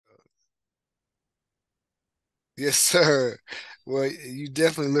Yes, sir. Well, you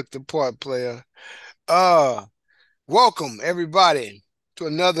definitely look the part, player. Uh, Welcome everybody to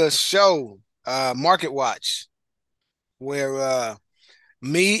another show, Market Watch, where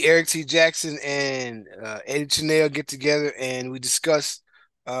me, Erik T. Jackson, and Eddie Chinea get together and we discuss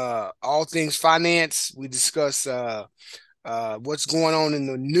all things finance. We discuss what's going on in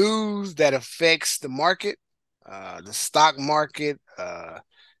the news that affects the market, the stock market,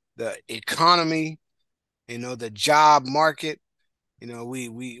 the economy, the job market.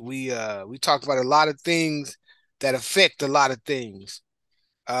 We talk about a lot of things that affect a lot of things.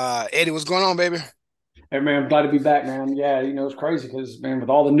 Eddie, what's going on, baby? Hey man, I'm glad to be back, man. Yeah, it's crazy because man, with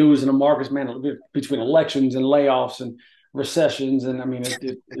all the news in the markets, man, between elections and layoffs and recessions, and I mean,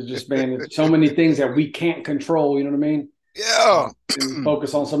 it's just man, it's so many things that we can't control. You know what I mean? Yeah. And we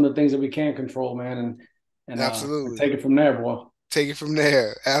focus on some of the things that we can control, man, and Absolutely. take it from there, boy. Take it from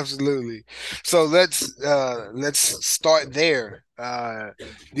there. Absolutely. So let's start there.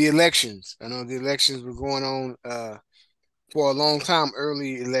 The elections. I know the elections were going on for a long time,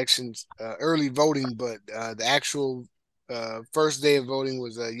 early elections, early voting, but the actual first day of voting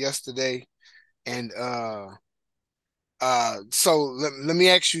was yesterday. And so let me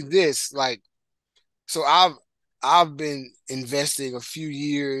ask you this, like, so I've been investing a few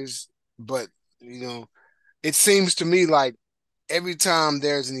years, but you know, it seems to me like every time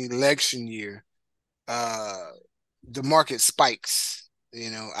there's an election year, uh the market spikes.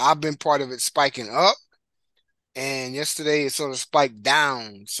 I've been part of it spiking up, and yesterday it sort of spiked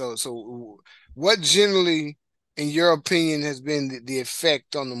down. So what generally, in your opinion, has been the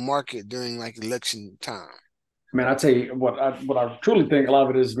effect on the market during like election time? Man, I tell you what I truly think a lot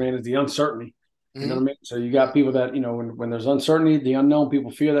of it is, man, is the uncertainty. You know Hmm. what I mean? So you got people that when there's uncertainty, the unknown,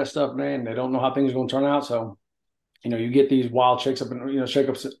 people fear that stuff, man. They don't know how things are going to turn out, so you get these wild shakes up and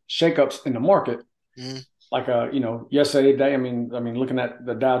shakeups in the market. Hmm. Like yesterday day, I mean looking at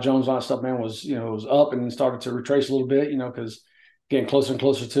the Dow Jones on stuff, man, was was up and started to retrace a little bit, because getting closer and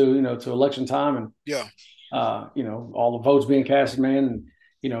closer to to election time, and Yeah. all the votes being casted, man.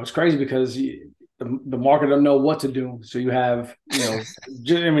 And it's crazy because the market doesn't know what to do. So you have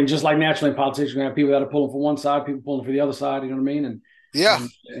just like naturally in politics, you have people that are pulling for one side, people pulling for the other side. You know what I mean? And Yeah. and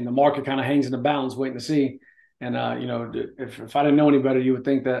and the market kind of hangs in the balance, waiting to see. And if I didn't know any better, you would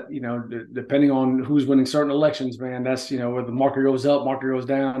think that depending on who's winning certain elections, man, that's where the market goes up, market goes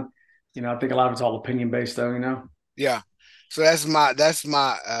down. I think a lot of it's all opinion based, though. Yeah. So that's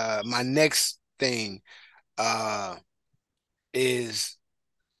my next thing, uh is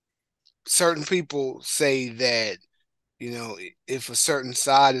certain people say that, if a certain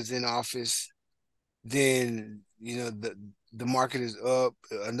side is in office, then the market is up.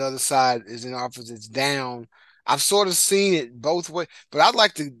 Another side is in office, it's down. I've sort of seen it both ways, but I'd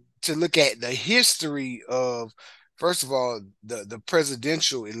like to look at the history of, first of all, the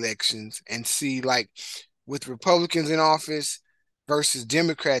presidential elections and see, like, with Republicans in office versus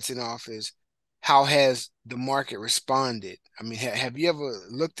Democrats in office, how has the market responded? I mean, have you ever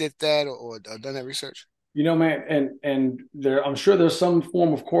looked at that, or done that research? Man, and there, I'm sure there's some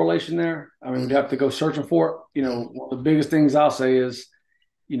form of correlation there. I mean, we'd Hmm. have to go searching for it. Hmm. One of the biggest things I'll say is,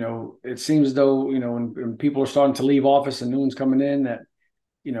 it seems as though, when people are starting to leave office and new ones coming in, that,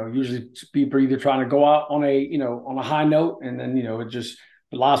 usually people are either trying to go out on a high note, and then, it just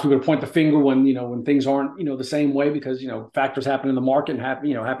allows people to point the finger when, when things aren't, the same way because, factors happen in the market and happen,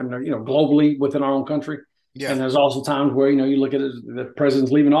 globally within our own country. Yeah. And there's also times where, you look at it, the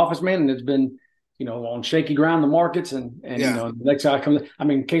president's leaving office, man, and it's been, on shaky ground, the markets, and Yeah. the next guy comes. I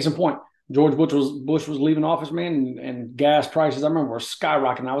mean, case in point, Bush was leaving office, man, and gas prices, I remember, were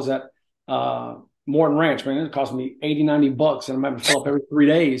skyrocketing. I was at Morton Ranch, man. It cost me 80, $90, and I'm having to fill up every 3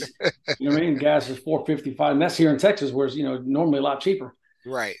 days. You know what I mean? Gas is 4.55, and that's here in Texas, where it's normally a lot cheaper.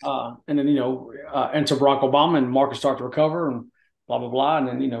 Right. And then enter Barack Obama, and markets start to recover, and blah blah blah. And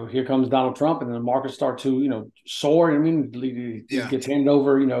then here comes Donald Trump, and then the markets start to soar. I mean, he Yeah. gets handed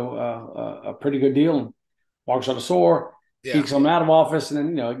over a pretty good deal, and markets start to soar. He Yeah. comes out of office,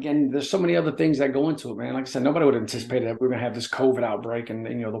 and then again, there's so many other things that go into it, man. Like I said, nobody would have Mhm. anticipated that we are going to have this COVID outbreak, and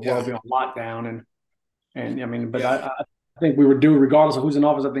the Yeah. world be on lockdown, and I mean, but Yeah. I think we were due, regardless of who's in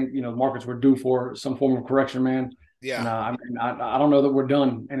office. I think markets were due for some form of correction, man. And Yeah. I mean, I don't know that we're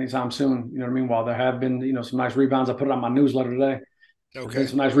done anytime soon. You know what I mean? While there have been some nice rebounds, I put it on my newsletter today. There's been Okay.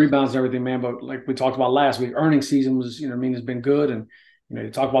 some nice rebounds and everything, man. But like we talked about last week, earnings season was what I mean, has been good, and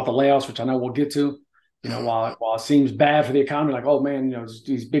you talk about the layoffs, which I know we'll get to. Uh-huh. While it seems bad for the economy, like, oh man,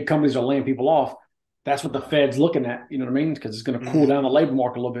 these big companies are laying people off. That's what the Fed's looking at. You know what I mean? Because it's going to cool Hmm. down the labor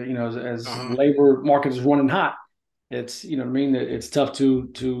market a little bit. As Uh-huh. labor market is running hot, it's, you know what I mean, it's tough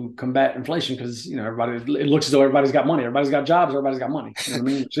to combat inflation because, you know, everybody, it looks as though everybody's got money, everybody's got jobs, everybody's got money. You know what I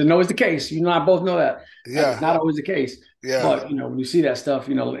mean? Which isn't always the case. You and I both know that. That is Yeah, not always the case. yeah, But, you know, when you see that stuff,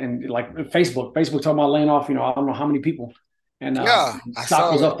 you know, and like Facebook talking about laying off, you know, I don't know how many people, and yeah. I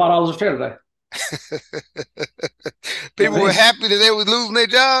stock was saw it. up $5 a share today. You know People what I were mean? happy that they were losing their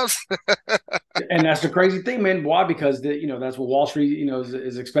jobs. And that's the crazy thing, man. Why? Because you know, that's what Wall Street, you know,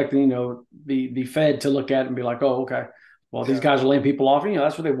 is expecting, you know, the Fed to look at and be like, oh, okay, well, these Yeah, guys are laying people off. You know,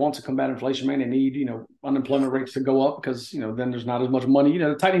 that's what they want to combat inflation, man. They need, you know, yeah, unemployment rates to go up because, you know, then there's not as much money, you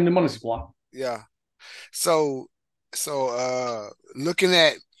know, tightening the money supply. yeah. So, looking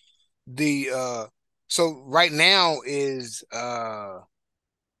at the so right now is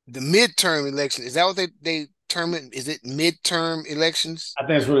the midterm election. Is that what they term it? Is it midterm elections? I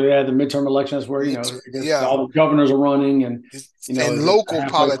think that's where they had the midterm elections where, you know, Midterm, I guess yeah. all the governors are running and, you know, And it's a local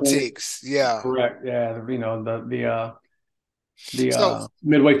halfway point. politics, yeah. Correct. Yeah. You know, So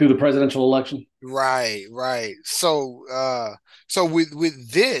midway through the presidential election. right, right. So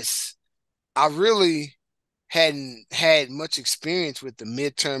with this, I really hadn't had much experience with the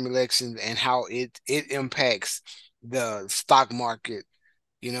midterm elections and how it impacts the stock market,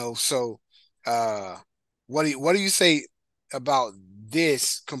 you know. So uh what do you say about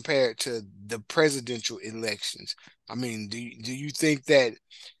this compared to the presidential elections? I mean, do you think that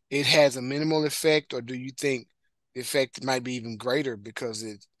it has a minimal effect, or do you think the effect might be even greater because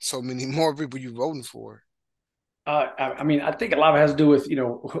it's so many more people you're voting for? I mean, I think a lot of it has to do with, you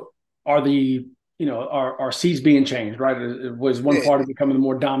know, are the, you know, are seats being changed, right? It was one Yeah, party becoming the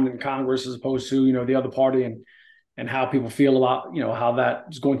more dominant in Congress as opposed to, you know, the other party, and how people feel about, you know, how that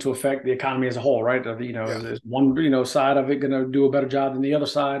is going to affect the economy as a whole, right? You know, yeah. is one, you know, side of it going to do a better job than the other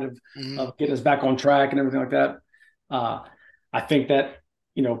side Hmm. of getting us back on track and everything like that? Uh, I think that,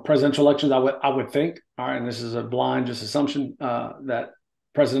 you know, presidential elections, I would think, all right, and this is a blind just assumption, that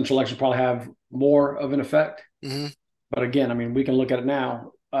presidential elections probably have more of an effect. Hmm. But again, I mean, we can look at it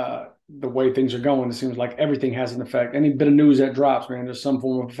now. The way things are going, it seems like everything has an effect. Any bit of news that drops, man, there's some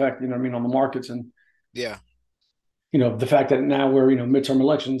form of effect. You know what I mean, on the markets, and Yeah, you know the fact that now we're, you know, midterm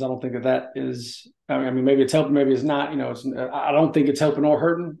elections. I don't think that is. I mean, maybe it's helping, maybe it's not. You know, I don't think it's helping or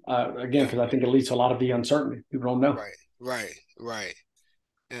hurting. Again, yeah. because I think it leads to a lot of the uncertainty. People don't know. Right, right, right.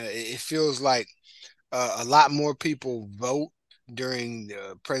 It feels like a lot more people vote during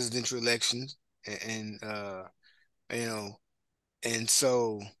the presidential elections, and you know, and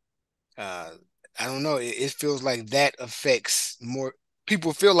so uh, I don't know. It feels like that affects more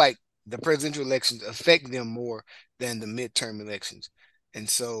people. Feel like the presidential elections affect them more than the midterm elections, and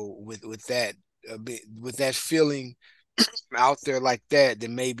so with that feeling out there like that,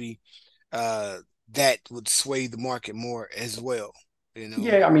 then maybe uh, that would sway the market more as well. You know,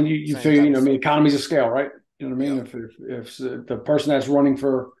 Yeah, I mean, you same figure, type you know, I of mean, economies of scale, right? You know what I yeah, mean? If the person that's running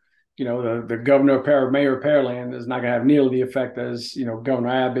for, you know, the governor of mayor of Pearland is not going to have nearly the effect as, you know, Governor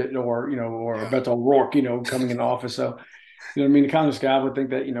Abbott or, you know, or yeah, Beto O'Rourke, you know, coming into office. So, you know what I mean? Economist guy would think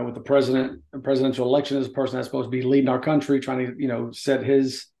that, you know, with the presidential election is a person that's supposed to be leading our country, trying to, you know, set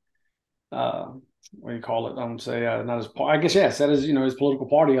his, uh, what do you call it? I don't say, not his, I guess, yeah, set his, you know, his political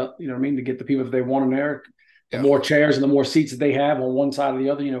party up, you know what I mean? To get the people that they want in there. The yeah, more chairs and the more seats that they have on one side or the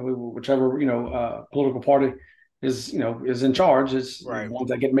other, you know, whichever, you know, political party is, you know, is in charge, is the right, ones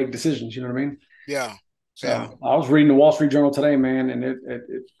that get to make decisions. You know what I mean? yeah, yeah, So I was reading the Wall Street Journal today, man, and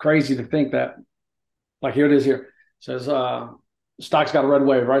it's crazy to think that, like, here it is here. It says stocks got a red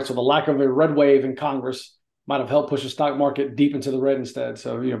wave, right? So the lack of a red wave in Congress might have helped push the stock market deep into the red instead.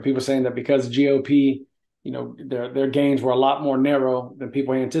 So, you know, people saying that because GOP, you know, their gains were a lot more narrow than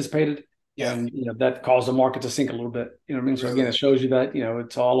people anticipated, yeah, and you know that caused the market to sink a little bit. You know what I mean? So again, really, it shows you that, you know,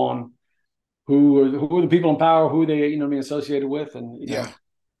 it's all on who are the people in power, who they, you know, being associated with, and yeah.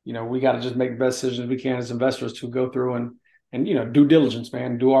 you know, we got to just make the best decisions we can as investors to go through and you know, due diligence,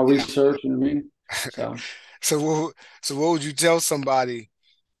 man, do our Yeah. research. You know what I mean? So So what would you tell somebody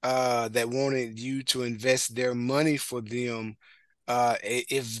that wanted you to invest their money for them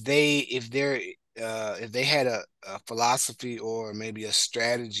if they had a philosophy or maybe a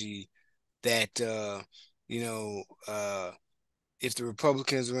strategy that you know if the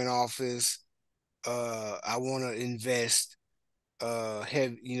Republicans are in office, I want to invest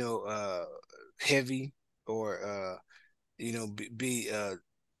heavy, heavy or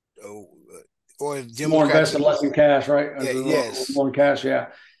oh, or if more Democrats, invested, less in cash, right? yeah, Or yes, more in cash, yeah.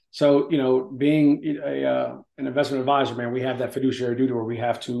 So you know, being an investment advisor, man, we have that fiduciary duty where we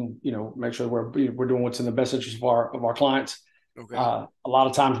have to, you know, make sure we're doing what's in the best interest of our clients. okay, A lot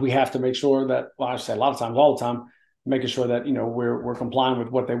of times we have to make sure that, well, I say a lot of times, all the time, making sure that we're complying with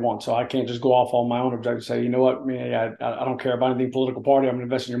what they want. So I can't just go off on my own objective and say, you know what, man, I don't care about anything political party. I'm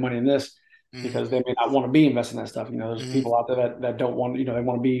investing your money in this Mm-hmm. because they may not want to be investing in that stuff. There's Mm-hmm. people out there that don't want, they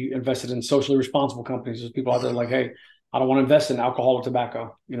want to be invested in socially responsible companies. There's people out there like, Mm-hmm. hey, I don't want to invest in alcohol or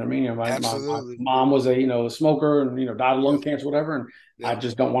tobacco. You know what I mean? My Absolutely. mom was a smoker and died of Yep. lung cancer, whatever, and I Yep.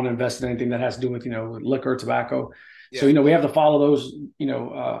 just don't want to invest in anything that has to do with liquor, tobacco. So Yeah. we have to follow those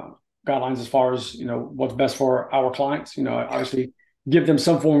guidelines as far as what's best for our clients. Yeah. Obviously give them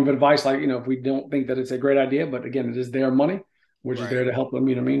some form of advice, like if we don't think that it's a great idea, but again, it is their money. We're just Right. there to help them.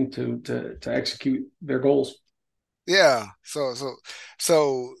 You know what I mean? To execute their goals. Yeah.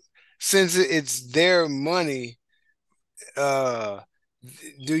 So since it's their money, uh,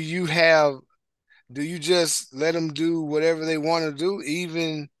 do you have do you just let them do whatever they want to do,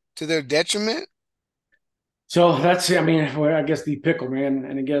 even to their detriment? So that's, I mean, well, I guess the pickle, man.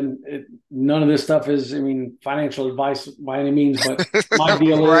 And again, none of this stuff is, I mean, financial advice by any means. But my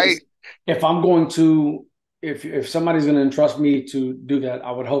deal Right. is, if I'm going to, if somebody's going to entrust me to do that,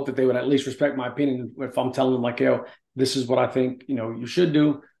 I would hope that they would at least respect my opinion. If I'm telling them like, yo, this is what I think, you should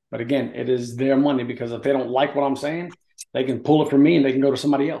do. But again, it is their money, because if they don't like what I'm saying, they can pull it from me and they can go to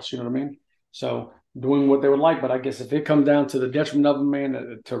somebody else. You know what I mean? So doing what they would like. But I guess if it comes down to the detriment of them,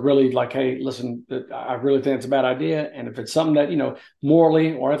 man, to really like, hey, listen, I really think it's a bad idea. And if it's something that,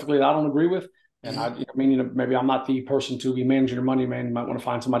 morally or ethically that I don't agree with, and Mhm. maybe I'm not the person to be managing your money, man. You might want to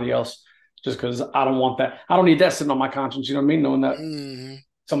find somebody else, just because I don't want that. I don't need that sitting on my conscience. You know what I mean? Knowing that Mhm.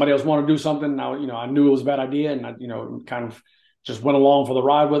 somebody else wanted to do something. Now, I knew it was a bad idea, and I, kind of just went along for the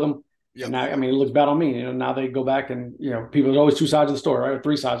ride with them. And Yep. now, I mean, it looks bad on me. Now they go back and, people, there's always two sides of the story, right? Or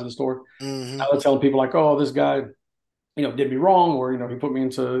three sides of the story. Now Mhm. they're telling people like, oh, this guy, did me wrong, or, he put me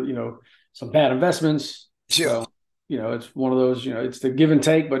into, some bad investments. Yeah. So, it's one of those, it's the give and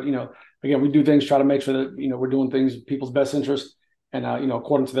take. But, again, we do things, try to make sure that, we're doing things in people's best interest and,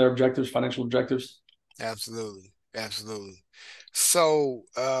 according to their objectives, financial objectives. Absolutely. Absolutely. So,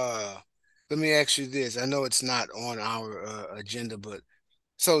 let me ask you this. I know it's not on our agenda, but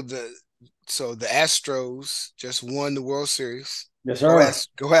so the the Astros just won the World Series. Yes, sir.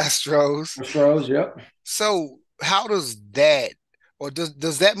 Go Astros. Astros, yep. So how does that, or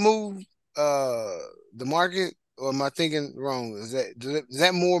does that move uh the market, or am I thinking wrong? Does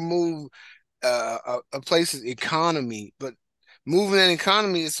that more move a place's economy? But moving an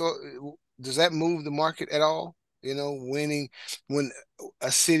economy is so, does that move the market at all? Winning when a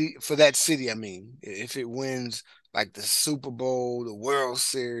city, for that city, I mean, if it wins like the Super Bowl, the World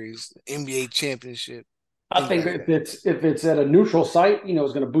Series, the NBA championship, I things think like if it's at a neutral site,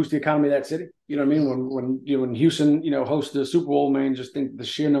 it's going to boost the economy of that city. You know what I mean? that. When Houston, hosts the Super Bowl, man, just think the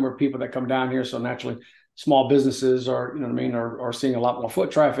sheer number of people that come down here. So naturally, small businesses are, you know what I mean, are seeing a lot more foot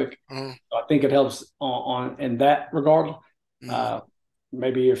traffic. Hmm. So I think it helps on in that regard. Hmm. Uh,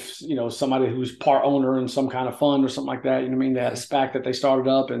 Maybe if somebody who's part owner in some kind of fund or something like that, you know what I mean, they had a Hmm. SPAC that they started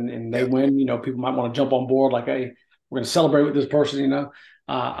up and they Yep. win. People might want to jump on board, like, hey, we're going to celebrate with this person.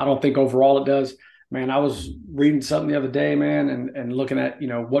 I don't think overall it does. Man, I was reading something the other day, man, and looking at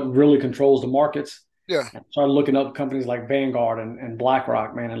what really controls the markets. Yeah. And started looking up companies like Vanguard and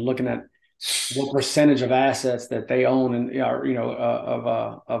BlackRock, man, and looking at what percentage of assets that they own and are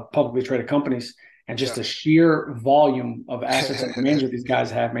of publicly traded companies, and just Yeah. the sheer volume of assets and management these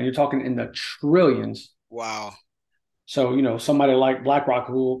guys have, man. You're talking in the trillions. Wow. So somebody like BlackRock,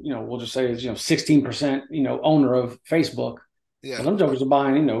 who we'll just say is 16% owner of Facebook. Yeah. Well, them jokers are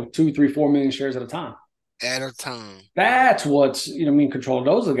buying 2, 3, 4 million shares at a time. At a time. That's what's control.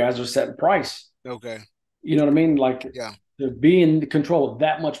 Those are the guys that are setting price. Okay. You know what I mean? Like, Yeah. to be in control of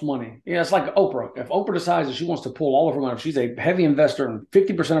that much money. Yeah, it's like Oprah. If Oprah decides that she wants to pull all of her money, if she's a heavy investor and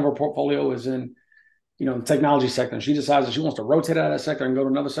 50% of her portfolio is in, the technology sector, and she decides that she wants to rotate out of that sector and go to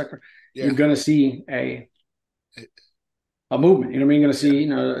another sector, Yeah. you're going to see a movement. You know what I mean? You're going to Yeah.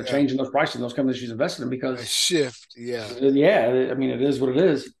 see, a Yeah. change in those prices in those companies she's invested in, A because, shift. Yeah. yeah, I mean, it is what it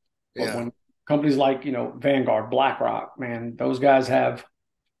is. But Yeah. when companies like, Vanguard, BlackRock, man, those guys have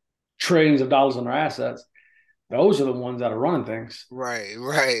trillions of dollars in their assets. Those are the ones that are running things. Right.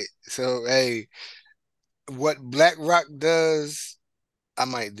 Right. So, hey, what BlackRock does, I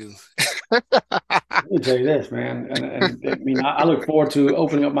might do. Let me tell you this, man, and I mean, I look forward to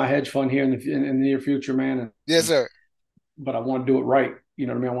opening up my hedge fund here in the near future, man. Yes, sir. But I want to do it right. You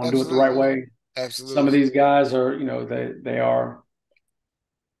know what I mean? I want to do it the right Absolutely. way. Some of Absolutely. these guys are, they are.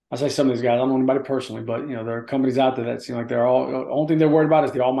 I say some of these guys. I don't know anybody personally, but there are companies out there that seem like they're all. The only thing they're worried about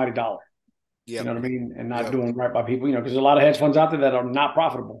is the almighty dollar. You Yep. know what I mean? And not Yep. doing right by people. Because there's a lot of hedge funds out there that are not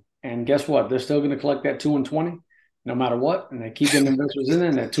profitable. And guess what? They're still going to collect that 2 and 20. no matter what, and they keep getting investors in there,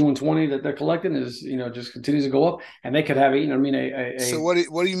 and that 2 and 20 that they're collecting is, just continues to go up, and they could have, I mean, So a what do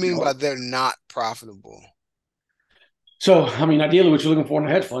you you mean by know, they're not profitable? so I mean, ideally, what you're looking for in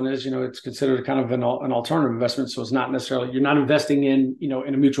a hedge fund is, it's considered kind of an alternative investment. So it's not necessarily you're not investing in, in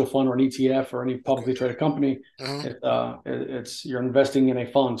a mutual fund or an ETF or any Okay. publicly traded company. Uh-huh. It's you're investing in a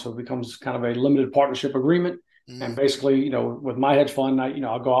fund, so it becomes kind of a limited partnership agreement. And Mm-hmm. basically, with my hedge fund,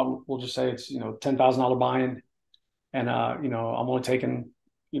 I'll go out and we'll just say it's $10,000 buy-in, and I'm only taking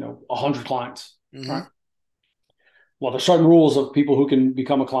 100 clients, Mm-hmm. right? Well, there's certain rules of people who can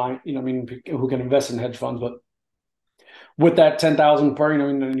become a client, I mean, who can invest in hedge funds, but with that 10,000 per,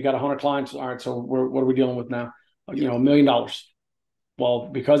 and you got 100 clients. All right, so what are we dealing with now? $1 million. Well,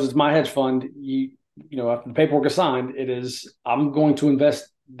 because it's my hedge fund, after the paperwork is signed, I'm going to invest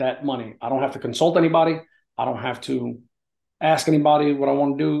that money. I don't have to consult anybody. I don't have to ask anybody what I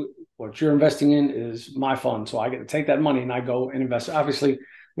want to do. What you're investing in is my fund, so I get to take that money and I go and invest, obviously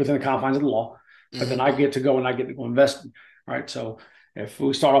within the confines of the law. But then Mm-hmm. I get to go and I get to go invest. All right, so if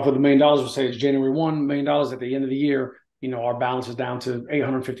we start off with $1 million, we'll say it's January 1, $1 million. At the end of the year, our balance is down to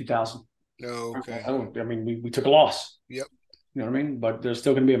 850,000. Okay. Well, I mean, we took a loss. Yep. You know what I mean? But there's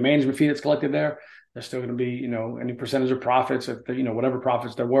still going to be a management fee that's collected there. There's still going to be, any percentage of profits, if whatever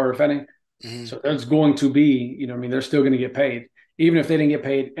profits there were, if any. Mm-hmm. So there's going to be, I mean, they're still going to get paid, even if they didn't get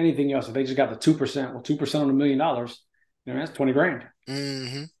paid anything else. If they just got the 2%, well, 2% on $1 million, that's 20 grand.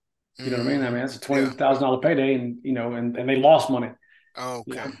 Mm-hmm. You know what I mean? Mm-hmm. I mean, that's a Yeah. $20,000 payday, and and they lost money. You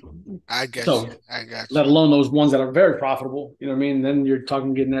Okay. know, I got so you. I got let you. alone those ones that are very profitable. You know what I mean? Then you're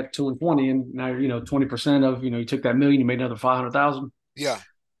talking getting that 2 and 20, and now 20% of you took that million, you made another 500,000. Yeah.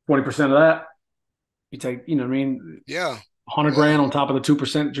 20% of that, you take, what I mean, Yeah. 100 Yeah. grand on top of the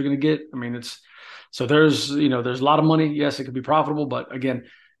 2% that you're going to get. I mean, it's so there's a lot of money. Yes, it could be profitable, but again,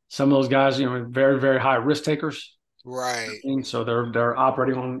 some of those guys, very, very high risk takers. Right. And so they're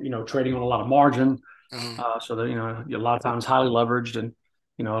operating on, trading on a lot of margin. Uh-huh. So they're, a lot of times highly leveraged, and,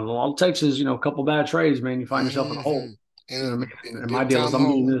 all it takes is, a couple bad trades, man. You find yourself in a Mm-hmm. hole. In You know a what I in mean? a And my big deal is time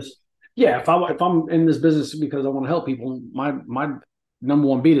I'm doing hole. this. Yeah, if I'm in this business because I want to help people, my number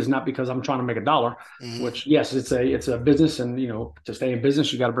one beat is not because I'm trying to make a dollar, Mm-hmm. which yes, it's a business, and to stay in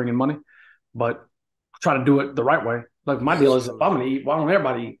business, you got to bring in money, but try to do it the right way. Like my deal is, if I'm Absolutely. gonna eat, why don't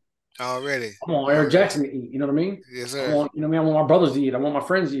everybody eat? Already. I want Eric Already. Jackson to eat. You know what I mean? Yes, I sir. want, I want my brothers to eat. I want my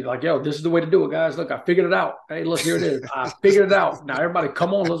friends to eat. Like, yo, this is the way to do it, guys. Look, I figured it out. Hey, look, here it is. I figured it out. Now, everybody,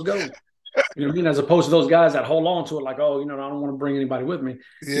 come on, let's go. You know what I mean? As opposed to those guys that hold on to it, like, oh, I don't want to bring anybody with me.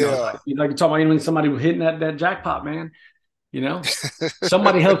 Yeah. Like you're talking about, somebody hitting that jackpot, man. You know,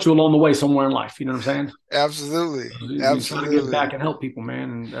 somebody helped you along the way somewhere in life. You know what I'm saying? Absolutely. You try to give Absolutely. back and help people, man,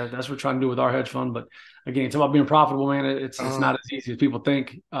 and that's what we're trying to do with our hedge fund. But again, it's about being profitable, man. It's Uh-huh. not as easy as people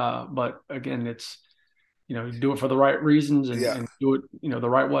think. But again, it's you do it for the right reasons, and Yeah. do it the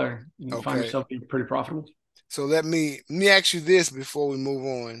right way. You find Okay. yourself being pretty profitable. So let me ask you this before we move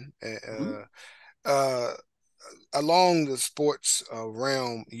on. Uh, along the sports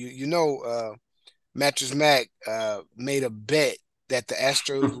realm, Mattress Mac made a bet that the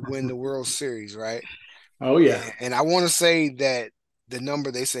Astros would win the World Series, right? Oh yeah, And I want to say that the number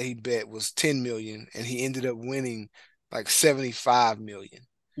they say he bet was 10 million, and he ended up winning like 75 million.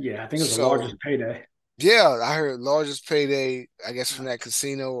 yeah. I think it was the So largest payday. yeah, I heard largest payday, I guess, from that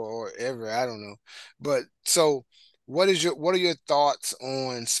casino or ever. I don't know. But so what are your thoughts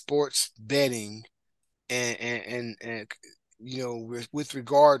on sports betting and with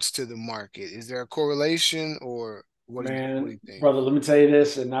regards to the market? Is there a correlation, or what do Man, you think? brother, let me tell you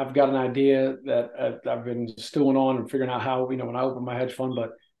this, and I've got an idea that I've been stewing on and figuring out how, when I open my hedge fund.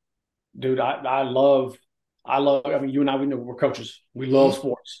 But dude, I love. I mean, you and I, we know we're coaches. We Hmm. love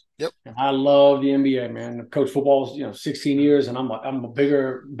sports, Yep. and I love the NBA, man. I've coached football, 16 years, and I'm a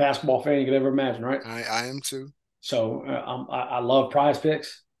bigger basketball fan you could ever imagine, right? I am too. So I love Prize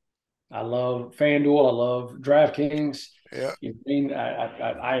Picks. I love FanDuel. I love DraftKings. Yeah. You know what I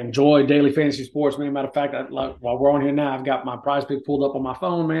mean? I enjoy daily fantasy sports, man. Matter of fact, while we're on here now, I've got my Prize Pick pulled up on my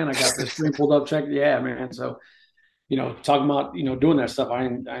phone, man. I got the screen pulled up. Check, yeah, man. So talking about doing that stuff, I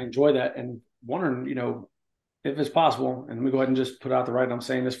enjoy that, and wondering if it's possible. And let me go ahead and just put out the right. I'm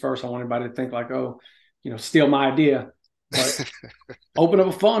saying this first. I want anybody to think like, oh, steal my idea, but open up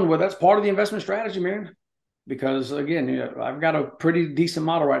a fund where that's part of the investment strategy, man. Because again, I've got a pretty decent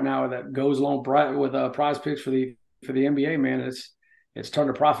model right now that goes along with Prize Picks for the NBA, man. It's turned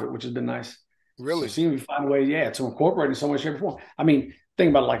a profit, which has been nice. So Really? seeing we find a way, yeah, to incorporate in some way, shape, or form. I mean, think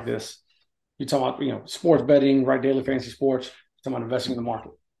about it like this: you talk about sports betting, right? Daily fantasy sports. Talking about investing in the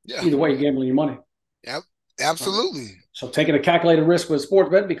market. Yeah. Either way, you're gambling your money. Yep. Right? Absolutely. So taking a calculated risk with a sports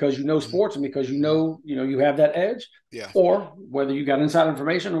bet because you know Mm-hmm. sports and because Mm-hmm. you have that edge, Yeah. or whether you got inside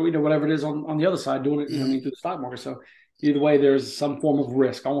information or whatever it is on the other side doing it, I Mm-hmm. mean, through the stock market. So either way, there's some form of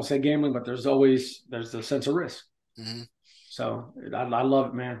risk. I won't say gambling, but there's the sense of risk. Mm-hmm. So I love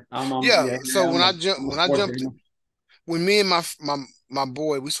it, man. Yeah. Yeah, So I'm a when I sports jumped gamer. when me and my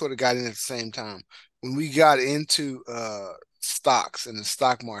boy, we sort of got in at the same time. When we got into stocks and the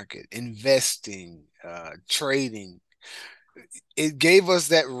stock market, investing, trading, it gave us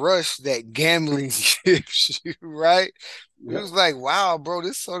that rush that gambling gives you, right? We was Yep, like, wow, bro,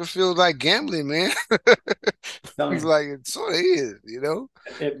 this sort of feels like gambling, man. I'm telling He's you, like, it sort of is, you know?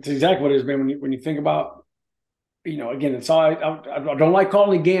 it's exactly what it is, man. When you think about again, it's all I don't like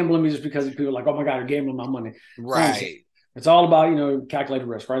calling it gambling just because people are like, oh my God, you're gambling my money. It's not what I'm saying. Right. It's all about, calculated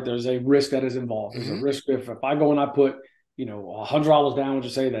risk, right? There's a risk that is involved. There's a Hmm. risk if I go and I put, $100 down, and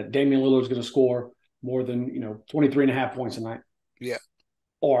just say that Damian Lillard is going to score more than, 23 and a half points a night. Yeah.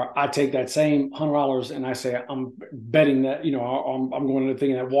 Or I take that same $100 and I say, I'm betting that, I'm going to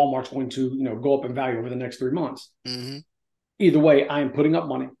thinking that Walmart's going to, go up in value over the next 3 months. Hmm. Either way, I am putting up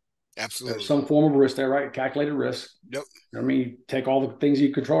money. There's Absolutely. some form of risk there, right? Calculated risk. Yep. I mean, you take all the things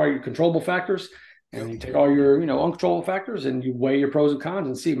you control, your controllable factors, and Yep. you take all your, uncontrollable factors, and you weigh your pros and cons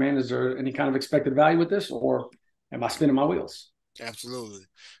and see, man, is there any kind of expected value with this, or am I spinning my wheels? Absolutely.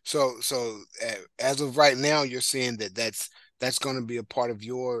 So as of right now, you're saying that that's going to be a part of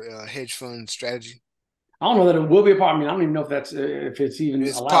your hedge fund strategy. I don't know that it will be a part. I mean, I don't even know if it's even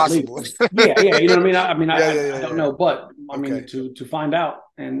It's allowed legally. possible. Yeah, yeah, you know what I mean. Yeah, yeah, I yeah, don't yeah. know, but I Okay. mean to find out.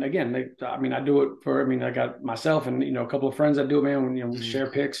 And again, I do it for. I mean, I got myself and a couple of friends that do it, man. When we Hmm.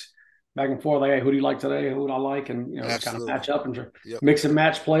 share picks back and forth, like, hey, who do you like today? Who do I like? And kind of Absolutely. match up and Yep. mix and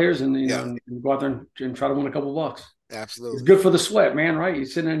match players, and Yeah. and go out there and try to win a couple of bucks. It's Absolutely. good for the sweat, man. Right? You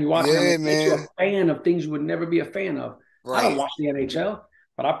sit there and you watch. I mean, Yeah, it makes you a man. fan of things you would never be a fan of. I don't Right. watch the NHL.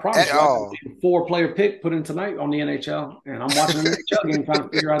 But I promise At you, I got all. a 4 player pick put in tonight on the NHL, and I'm watching an NHL game trying to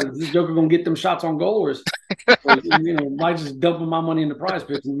figure out is this Joker going to get them shots on goal, am I just dumping my money into prize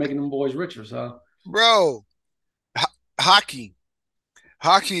picks and making them boys richer? So Bro, ho hockey.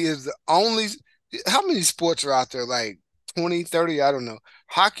 Hockey is the only, how many sports are out there? Like 20, 30. I don't know.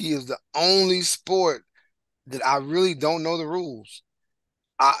 Hockey is the only sport that I really don't know the rules.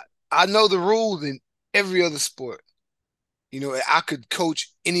 I I know the rules in every other sport. I could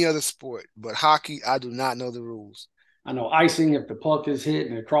coach any other sport, but hockey, I do not know the rules. I know icing, if the puck is hit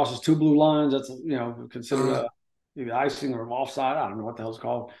and it crosses 2 blue lines, that's considered Uh, a either icing or offside. I don't know what the hell's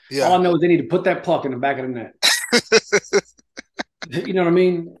called. All yeah. I know is they need to put that puck in the back of the net. You know what I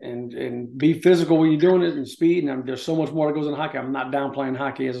mean? And be physical when you're doing it and speed. And there's so much more that goes in hockey. I'm not downplaying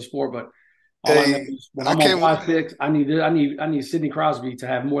hockey as a sport, but all I know Hey, is when I I'm on can't. prize picks, I need Sidney Crosby to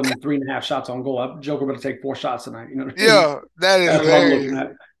have more than 3.5 shots on goal. Joker better take 4 shots tonight. You know what I mean? Yeah, that is That's what I'm looking hilarious.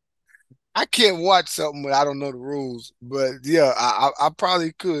 at. I can't watch something but I don't know the rules. But yeah, I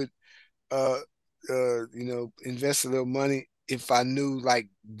probably could uh invest a little money if I knew like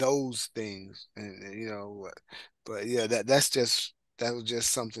those things. And but yeah, that was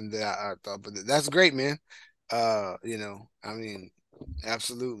just something that I thought. But that's great, man. I mean,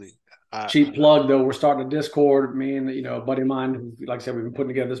 absolutely. Cheap plug though, we're starting a Discord. Me and a buddy of mine, who, like I said, we've been putting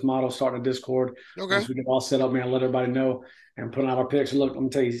together this model, starting a Discord. Okay. Once we get all set up, man, let everybody know and put out our picks. Look, let me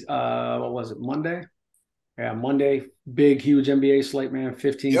tell you, what was it, Monday? Yeah, Monday, big, huge NBA slate, man.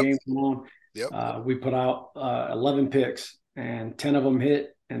 15 Yep. games on. Yep. We put out 11 picks, and 10 of them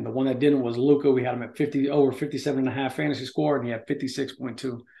hit. And the one that didn't was Luca. We had him at 50 over 57 and a half fantasy score, and he had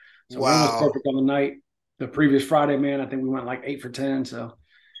 56.2. So we're almost Wow. perfect on the night. The previous Friday, man, I think we went like 8 for 10. So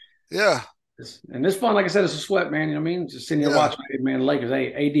Yeah. and this fun, like I said, it's a sweat, man. You know what I mean? Just sitting here Yeah. watching, hey, man, Lakers.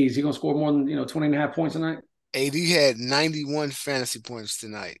 Hey, AD, is he gonna score more than 20 and a half points tonight? AD had 91 fantasy points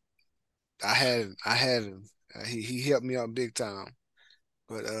tonight. I had him. I had him. He helped me out big time.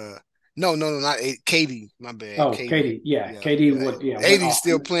 But no, no, no, not KD. My bad, Oh, KD. KD, yeah, Yeah, KD yeah. would, yeah, went AD's off.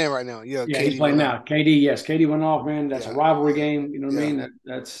 still playing right now. Yeah, Yeah, he's KD playing went off. now. KD, yes, KD went off, man. That's a Yeah, rivalry game. You know what I yeah. mean?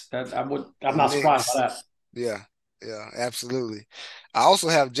 That's I'm The not surprised by Knicks. that. Yeah, yeah, absolutely. I also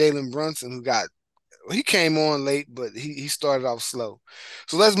have Jalen Brunson who got he came on late, but he started off slow.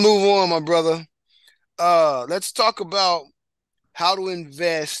 So let's move on, my brother. Let's talk about how to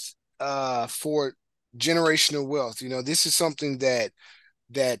invest for generational wealth. This is something that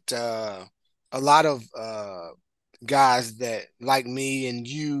a lot of guys that like me and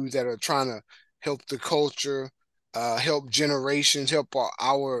you that are trying to help the culture, help generations, help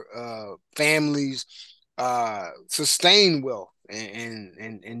our families sustain wealth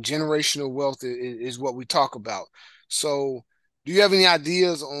and generational wealth is what we talk about. So, do you have any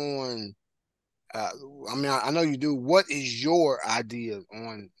ideas on Uh, I mean, I know you do. What is your idea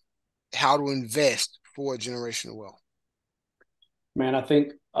on how to invest for generational wealth? Man, I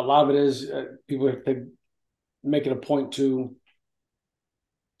think a lot of it is people have to make it a point to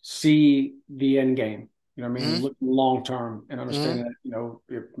see the end game. You know what I mean? Hmm. Look long term and Hmm. understand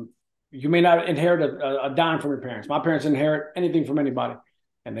that, you may not inherit a dime from your parents. My parents didn't inherit anything from anybody.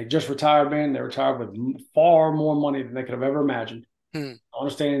 And they just retired, man. They retired with far more money than they could have ever imagined. Hmm.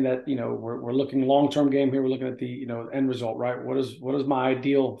 Understanding that, we're looking long term game here. We're looking at the, end result, right? What does my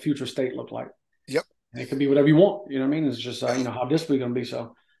ideal future state look like? Yep. And it could be whatever you want. You know what I mean? It's just, Yeah. how this week going to be.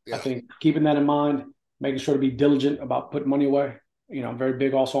 So I Yeah. think keeping that in mind, making sure to be diligent about putting money away. I'm very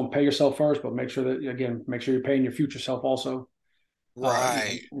big also on pay yourself first, but make sure that, again, make sure you're paying your future self also.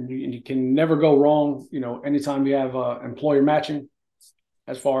 Right. And you can never go wrong. Anytime you have employer matching,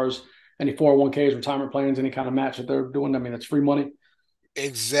 as far as any 401ks, retirement plans, any kind of match that they're doing. I mean, that's free money.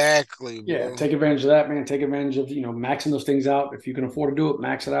 Exactly, Yeah, bro. take advantage of that, man. Take advantage of maxing those things out. If you can afford to do it,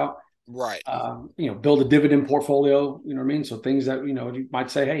 max it out. Right. Build a dividend portfolio. You know what I mean? So things that you might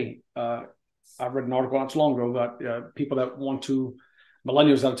say, hey, I read an article not too long ago about people that want to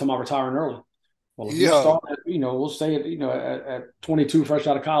millennials that are talking about retiring early. Well, if you Yeah. start at, we'll say it, at 22, fresh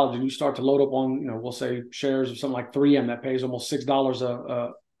out of college, and you start to load up on, we'll say shares of something like 3M that pays almost $6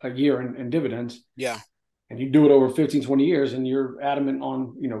 a year in dividends, Yeah. and you do it over 15, 20 years, and you're adamant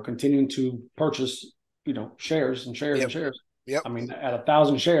on, continuing to purchase, shares and shares and Yep. shares. Yep. I mean, at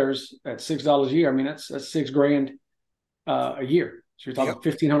 1,000 shares at $6 a year, I mean, that's 6 grand a year. So you're Yep. talking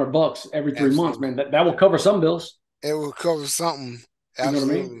 $1,500 every 3 months, Absolutely. man. That will cover some bills. It will cover something. You know what I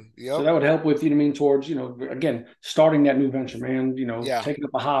mean? Absolutely. So Yep. that would help with, towards, again, starting that new venture, man, Yeah. taking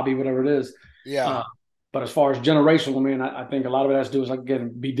up a hobby, whatever it is. Yeah. Uh, but as far as generational, man, I think a lot of it has to do is, like,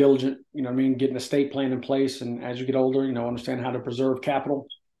 again, be diligent, you know what I mean? Getting a estate plan in place. And as you get older, understand how to preserve capital,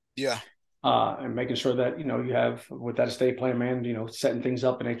 Yeah. and making sure that, you have with that estate plan, man, setting things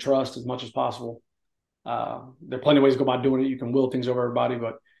up in a trust as much as possible. There are plenty of ways to go about doing it. You can will things over everybody,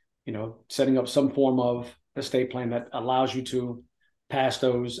 but setting up some form of estate plan that allows you to pass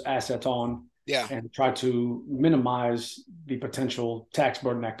those assets on Yeah. and try to minimize the potential tax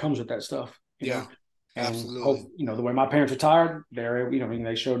burden that comes with that stuff. Yeah. And Absolutely. hope, the way my parents retired, they're, I mean,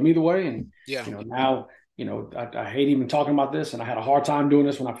 they showed me the way, and Yeah. now, I hate even talking about this, and I had a hard time doing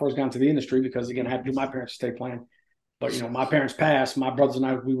this when I first got into the industry because, again, I had to do my parents' estate plan. But my parents passed, my brothers and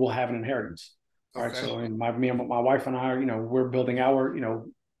I, we will have an inheritance. All right. Okay. So, and me and my wife and I, we're building our,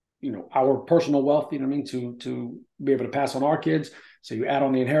 our personal wealth. You know what I mean? To be able to pass on our kids. So you add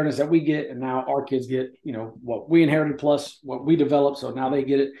on the inheritance that we get, and now our kids get, what we inherited plus what we developed. So now they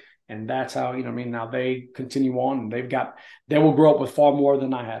get it, and that's how, what I mean. Now they continue on, and they will grow up with far more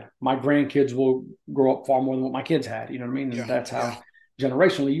than I had. My grandkids will grow up far more than what my kids had. You know what I mean? And Yeah. that's Yeah. how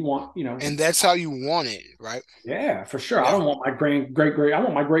generationally you want, And that's how you want it, right? yeah, for sure. I Yeah. don't want my I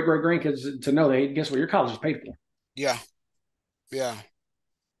want my great great grandkids to know that, hey, guess what, your college is paid for. Yeah. Yeah.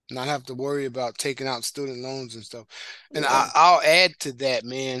 Not have to worry about taking out student loans and stuff. And Yeah, I'll add to that,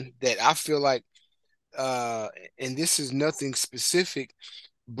 man, that I feel like uh and this is nothing specific,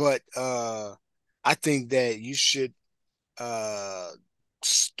 but I think that you should uh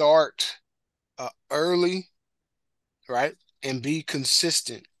start early, right? And be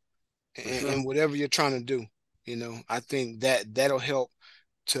consistent for in sure. whatever you're trying to do. I think that that'll help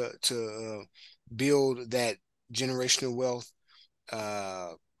to build that generational wealth.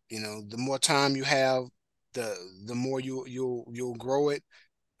 Uh, the more time you have, the more you'll grow it.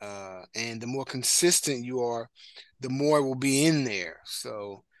 And the more consistent you are, the more it will be in there.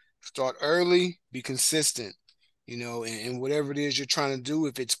 So start early, be consistent, and whatever it is you're trying to do,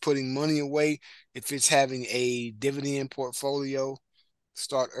 if it's putting money away, if it's having a dividend portfolio,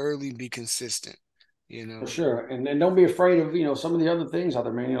 start early, be consistent, you For know. sure. And don't be afraid of, some of the other things out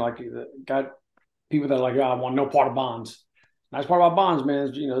there, man. Like, you got people that are like, oh, I want no part of bonds. Nice part about bonds, man,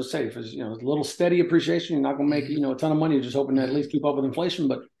 is, it's safe. Is, a little steady appreciation. You're not going to make, Hmm. a ton of money. You're just hoping to at Hmm. least keep up with inflation.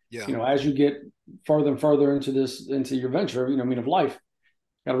 But, Yeah. as you get further and further into your venture, of life,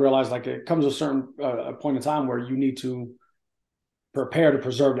 you got to realize, like, it comes a certain a point in time where you need to prepare to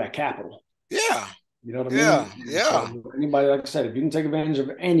preserve that capital. Yeah. You know what I mean? Yeah. And so Yeah. anybody, like I said, if you can take advantage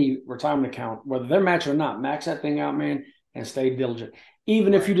of any retirement account, whether they're matched or not, max that thing out, man, and stay diligent.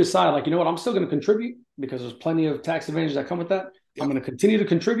 Even if Right. you decide, like, you know what, I'm still going to contribute because there's plenty of tax advantages that come with that. I'm Yep. going to continue to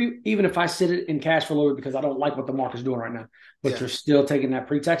contribute, even if I sit it in cash for a little bit because I don't like what the market's doing right now. But Yeah. you're still taking that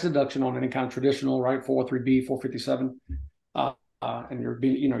pre-tax deduction on any kind of traditional, right? 403B, 457, and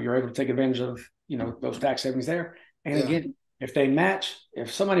you're able to take advantage of those tax savings there. And Yeah. again,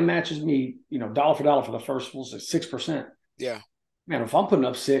 if somebody matches me, dollar for dollar for the first, we'll say 6%, Yeah. Man, if I'm putting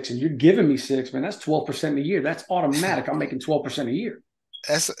up six and you're giving me six, man, that's 12% a year. That's automatic. I'm making 12% a year.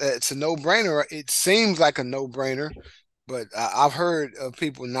 That's it's a no-brainer. It seems like a no-brainer, but I've heard of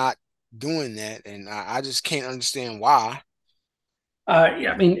people not doing that, and I just can't understand why.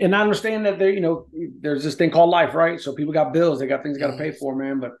 Yeah, I mean, and I understand that there's this thing called life, right? So people got bills, they got things they got to Mhm. pay for,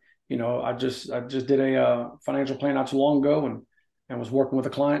 man. But I just did a financial plan not too long ago, and was working with a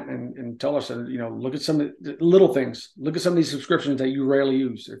client and tell us that look at some of the little things, look at some of these subscriptions that you rarely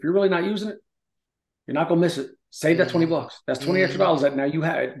use. If you're really not using it, you're not gonna miss it. Save that Mhm. $20. That's 20 extra Mhm. dollars that now you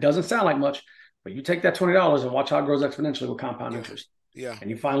have. It doesn't sound like much, but you take that $20 and watch how it grows exponentially with compound Yeah. interest. Yeah. And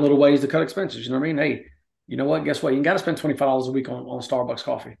you find little ways to cut expenses. You know what I mean? Hey, you know what? Guess what? You ain't got to spend $25 a week on Starbucks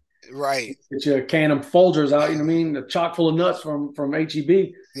coffee. Right. Get your can of Folgers out, you know what I mean? The chock full of nuts from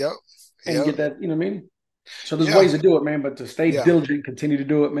HEB Yep. and Yep. get that, you know what I mean? So there's Yeah. ways to do it, man, but to stay Yeah. diligent, continue to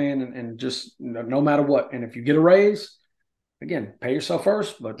do it, man, and just no matter what. And if you get a raise, again, pay yourself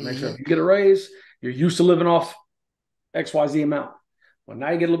first, but make sure Hmm. if you get a raise, you're used to living off XYZ amount. Well,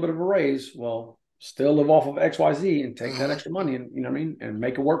 now you get a little bit of a raise. Well, still live off of XYZ and take that Uh-huh. extra money and you know what I mean? And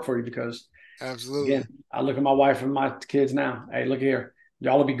make it work for you because again, Absolutely. I look at my wife and my kids now. Hey, look here.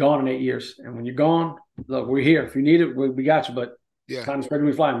 Y'all will be gone in 8 years. And when you're gone, look, we're here. If you need it, we got you. But Yeah. time to spread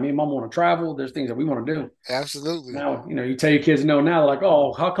we flying. Me and mom want to travel. There's things that we want to do. Absolutely. Now, you tell your kids no now, they're like,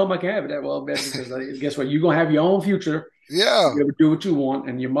 oh, how come I can't have it? Well, better because guess what? You're going to have your own future. Yeah. You able to do what you want.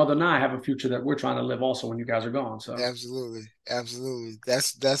 And your mother and I have a future that we're trying to live also when you guys are gone. So, Absolutely. Absolutely.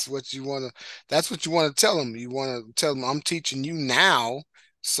 That's what you want to that's what you want to tell them. You want to tell them I'm teaching you now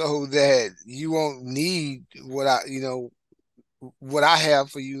so that you won't need what I have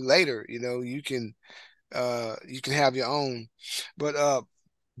for you later. You can have your own. But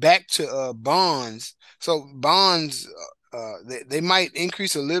back to bonds. So bonds they might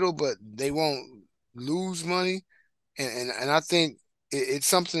increase a little, but they won't lose money. And I think it's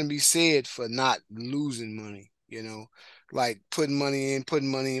something to be said for not losing money, like putting money in, putting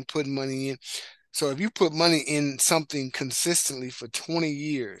money in, putting money in. So if you put money in something consistently for 20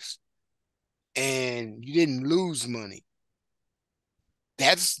 years and you didn't lose money,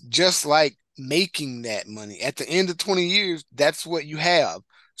 that's just like making that money. At the end of 20 years, that's what you have.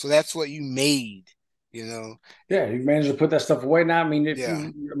 So that's what you made, you know. yeah, you managed to put that stuff away now. I mean, Yeah,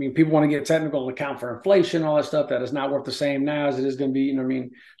 people want to get technical and account for inflation, all that stuff that is not worth the same now as it is going to be,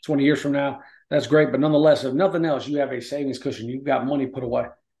 20 years from now. That's great. But nonetheless, if nothing else, you have a savings cushion. You've got money put away.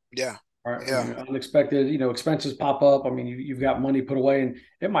 yeah, All right. I yeah, mean, unexpected, expenses pop up. I mean, you've got money put away and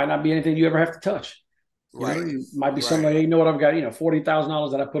it might not be anything you ever have to touch. right, It might be something right. like, hey, you know what, I've got,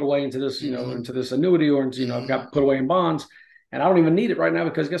 $40,000 that I put away into this, Hmm. into this annuity or into, I've Hmm. got put away in bonds and I don't even need it right now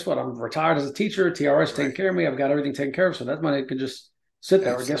because guess what? I'm retired as a teacher, TRS taking Right. care of me. I've got everything taken care of. So that money could just sit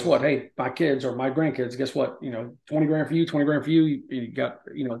there. Or guess what? Absolutely. Hey, my kids or my grandkids, guess what? 20 grand for you, 20 grand for you. You got,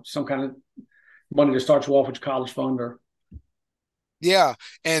 some kind of money to start you off with your college fund or Yeah,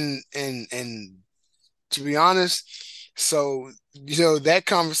 and to be honest, so that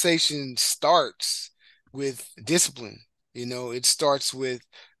conversation starts with discipline. It starts with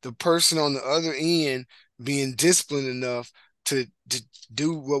the person on the other end being disciplined enough to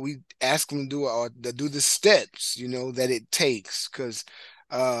do what we ask them to do or to do the steps, that it takes. Because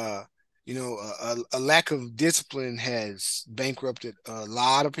a lack of discipline has bankrupted a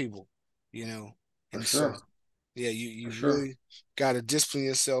lot of people, you know, for and so sure. yeah, For you sure. really got to discipline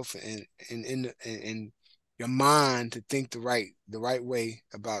yourself and in your mind to think the right way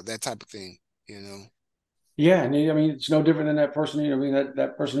about that type of thing. You know. Yeah, and I mean it's no different than that person.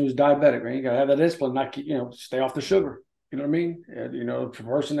 That person who's diabetic, man. You gotta have that discipline, not stay off the sugar. You know what I mean? The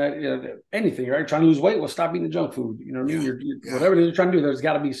person that anything, right? Trying to lose weight, well, stop eating the junk food. You know what I mean? Yeah. Yeah. Whatever it is you're trying to do, there's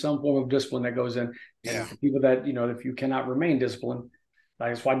got to be some form of discipline that goes in. Yeah. And for people that if you cannot remain disciplined,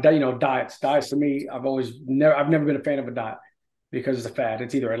 like that's why diets to me, I've never been a fan of a diet because it's a fad.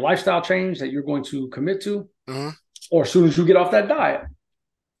 It's either a lifestyle change that you're going to commit to, Uh-huh. or as soon as you get off that diet,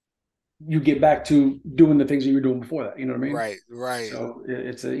 you get back to doing the things that you were doing before that. You know what I mean? Right. Right. So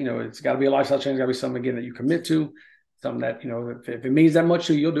it's got to be a lifestyle change. Got to be something again that you commit to, something that if it means that much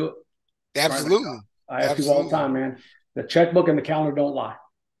to you, you'll do it. Right? Like Absolutely. I ask people all the Absolutely. time, man. The checkbook and the calendar don't lie.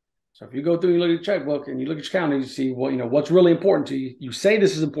 So if you go through and look at your checkbook and you look at your calendar, you see what's really important to you. You say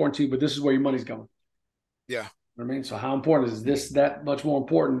this is important to you, but this is where your money's going. Yeah. You know what I mean? So how important is this that much more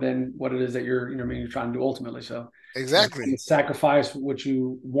important than what it is that you're trying to do ultimately? So trying Exactly. to sacrifice what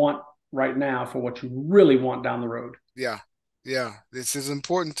you want right now for what you really want down the road. Yeah. Yeah. This is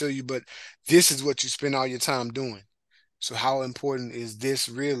important to you, but this is what you spend all your time doing. So how important is this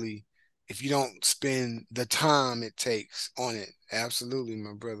really if you don't spend the time it takes on it? Absolutely,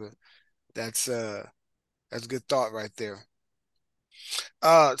 my brother. That's that's a good thought right there.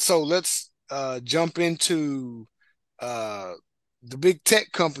 So let's jump into uh the big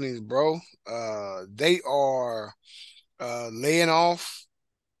tech companies, bro. They are laying off,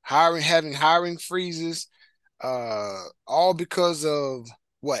 having hiring freezes, all because of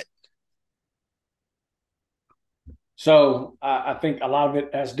what? So I think a lot of it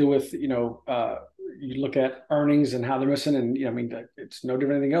has to do with, you look at earnings and how they're missing, and I mean, it's no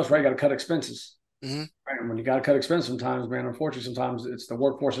different than anything else, right? You got to cut expenses, Hmm. right? And when you got to cut expenses, sometimes, man, unfortunately, sometimes it's the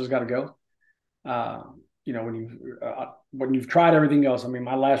workforce has got to go. Uh, when you've tried everything else, I mean,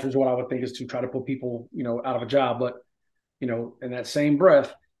 my last resort I would think is to try to put people, out of a job, but in that same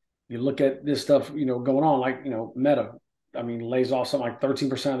breath, you look at this stuff, going on, like, Meta, I mean, lays off something like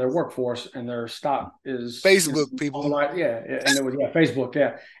 13% of their workforce, and their stock is, Facebook on the people. right. Yeah. And it was, yeah, Facebook.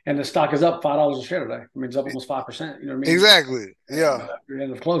 Yeah. And the stock is up $5 a share today. I mean, it's up almost 5%. You know what I mean? Exactly. Yeah. After the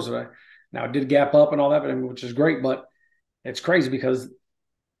end of the close today. Now, it did gap up and all that, but, which is great, but it's crazy because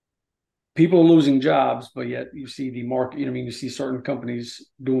people are losing jobs, but yet you see the market, you see certain companies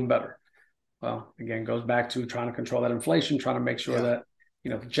doing better. Well, again, goes back to trying to control that inflation, trying to make sure Yeah.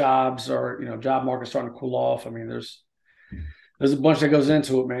 that the jobs are, job market starting to cool off. I mean, there's a bunch that goes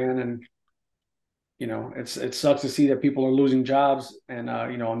into it, man, and it sucks to see that people are losing jobs, and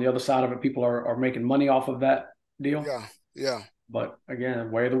on the other side of it, people are making money off of that deal. Yeah. Yeah. But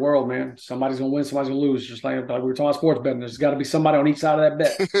again, way of the world, man. Somebody's gonna win, somebody's gonna lose. Just like we were talking about sports betting, there's got to be somebody on each side of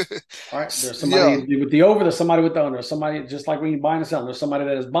that bet. All right. There's Yeah. somebody with the over, there's somebody with the under. There's somebody, just like when you're buying and selling, there's somebody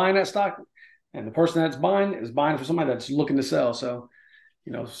that is buying that stock, and the person that's buying is buying for somebody that's looking to sell. So,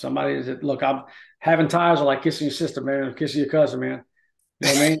 somebody is it, look, I'm having ties are like kissing your sister, man, or kissing your cousin, man. You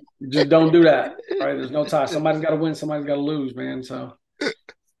know what I mean? Just don't do that. Right. There's no tie. Somebody's got to win, somebody's got to lose, man. So,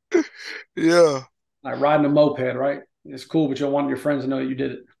 Yeah. like riding a moped, right? It's cool, but you don't want your friends to know that you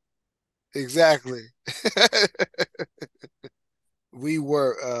did it. Exactly. We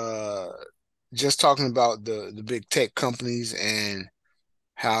were just talking about the big tech companies and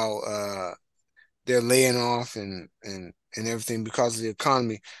how they're laying off and everything because of the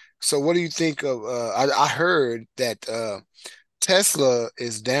economy. So what do you think of I heard that Tesla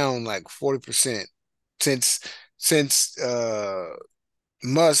is down like 40% since since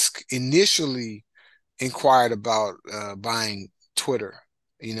Musk initially inquired about buying Twitter,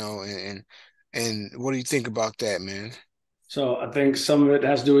 and what do you think about that, man? So I think some of it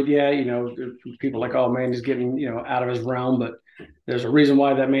has to do with, yeah, people like, oh man, he's getting, out of his realm, but there's a reason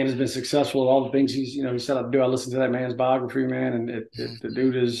why that man has been successful at all the things he set out to do. I listened to that man's biography, man, and Mhm. the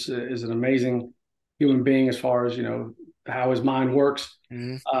dude is an amazing human being as far as, how his mind works.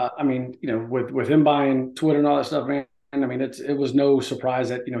 Mhm. I mean, with him buying Twitter and all that stuff, man. I mean, it was no surprise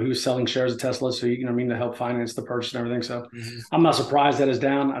that he was selling shares of Tesla, so to help finance the purchase and everything. So Mhm. I'm not surprised that it's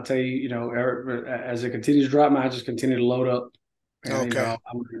down. I tell you, Eric, as it continues to drop, man, I just continue to load up, and Okay.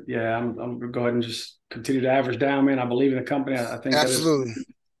 I'm gonna go ahead and just continue to average down, man. I believe in the company. I think that it's Absolutely.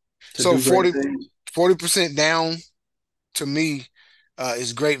 to So do great things. 40% down to me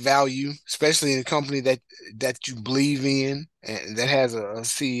is great value, especially in a company that you believe in and that has a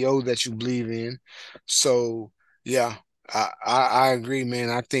CEO that you believe in. So yeah, I agree, man.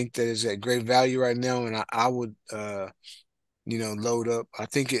 I think that it's at great value right now, and I would load up. I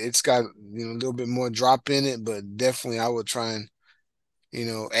think it's got a little bit more drop in it, but definitely I would try and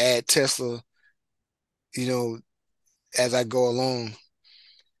add Tesla, you know, as I go along.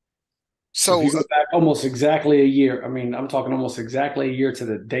 So if So you go back almost exactly a year, I mean, I'm talking almost exactly a year to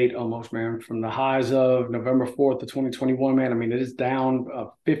the date, almost, man, from the highs of November 4th of 2021, man. I mean, it is down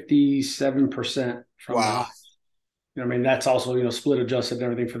 57% from the high. wow. I mean, that's also, split adjusted and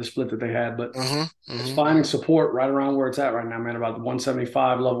everything for the split that they had, but Uh-huh. it's Uh-huh. finding support right around where it's at right now, man, about the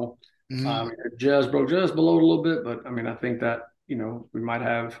 175 level. Hmm. It just broke just below it a little bit, but I mean, I think that, we might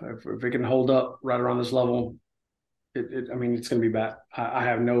have, if it can hold up right around this level, I mean, it's going to be bad. I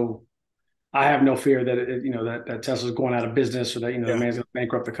have no fear that that Tesla's going out of business or that the Yeah. man's going to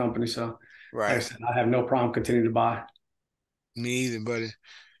bankrupt the company. So, like I Right. said, I have no problem continuing to buy. Me either, buddy.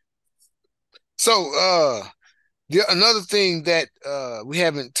 So, another thing that we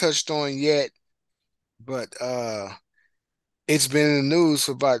haven't touched on yet, but it's been in the news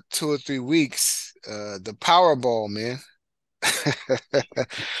for about 2 or 3 weeks. The Powerball, man.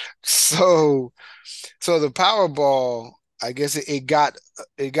 So, so the Powerball, I guess it got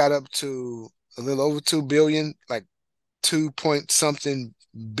up to a little over 2 billion, like 2 point something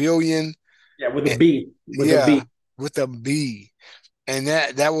billion. Yeah, with a Eh, B, with a Yeah, B. with a B. And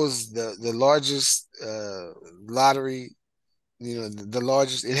that was the largest lottery, the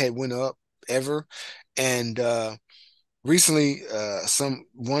largest it had went up ever. And recently, some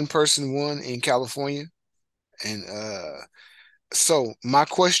one person won in California, and So my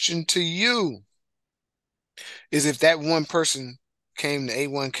question to you is, if that one person came to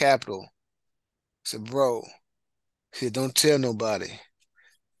A1 Capital, said, bro, he said, don't tell nobody,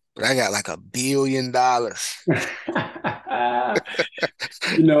 but I got like $1 billion.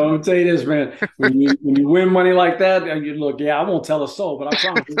 I'm gonna tell you this, man. When you win money like that, you look, yeah, I won't tell a soul, but I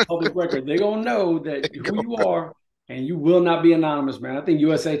promise you, public record, they're gonna know that who you are, and you will not be anonymous, man. I think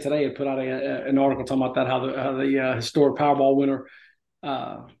USA Today had put out an article talking about that, how the historic Powerball winner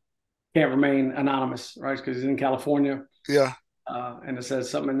uh, can't remain anonymous, right? Because he's in California, Yeah, and it says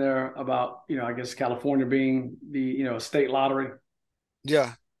something in there about I guess California being the state lottery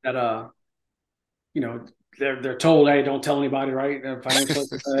yeah, that you know, they're told, hey, don't tell anybody, right? Financially,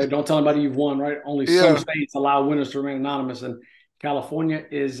 don't tell anybody you've won, right? Only some yeah. states allow winners to remain anonymous, and California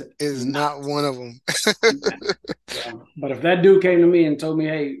is Is not. not one of them. But if that dude came to me and told me,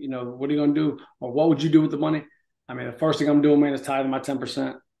 hey, what are you gonna do, or what would you do with the money? I mean, the first thing I'm doing, man, is tithing my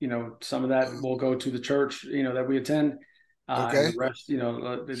 10%. Some of that will go to the church, that we attend, and Okay. the rest,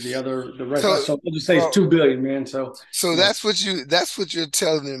 the rest. So, So I'll just say it's well, 2 billion, man. So so you know, that's what you're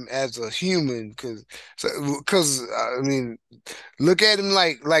telling him as a human, because I mean, look at him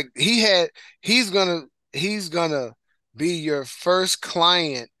like he's gonna he's gonna be your first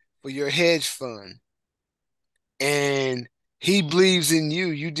client for your hedge fund, and he believes in you.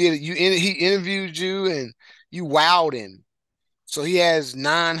 You did it. He interviewed you and you wowed him. So he has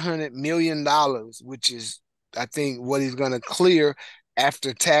 $900 million, which is, I think, what he's gonna clear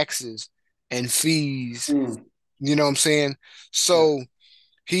after taxes and fees. mm, You know what I'm saying? yeah. So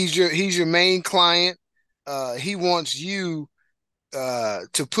he's your main client. He wants you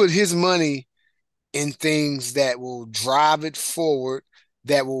to put his money in things that will drive it forward,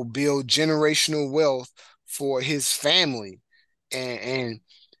 that will build generational wealth for his family. And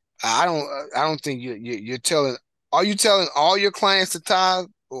I don't think you're telling. Are you telling all your clients to tithe?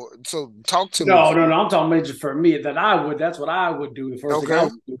 Or so talk to me. No, no, no. I'm talking major for me that I would. That's what I would do. The first thing I Okay,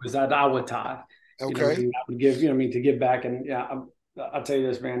 would do is that I would tithe. What I okay. mean? I would give. To give back. And yeah, I'll tell you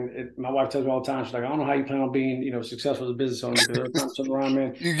this, man. My wife tells me all the time. She's like, I don't know how you plan on being, successful as a business owner because every time I'm sitting around,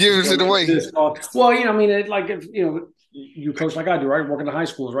 man, You you giving go, it man, away, this cost. Well, like if you coach like I do, right? Working in high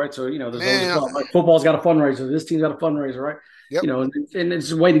schools, right? So there's always a man. club. Right? Football's got a fundraiser. This team's got a fundraiser, right? Yep. And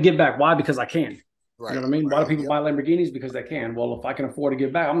it's a way to give back. Why? Because I can. You Right. know what I mean? Why do Right. people Yep. buy Lamborghinis? Because they can. Well, if I can afford to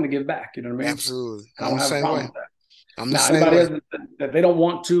give back, I'm going to give back. You know what I mean? Absolutely. And I I'm don't the have a same problem way. with that. I'm the Now, same anybody way. else that they don't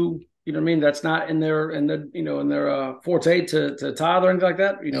want to, you know what I mean? That's not in their forte to tithe or anything like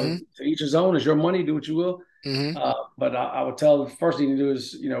that. Hmm. To each his own. Is your money. Do what you will. Hmm. But I would tell the first thing to do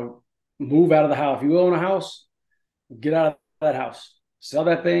is move out of the house. If you own a house, get out of that house, sell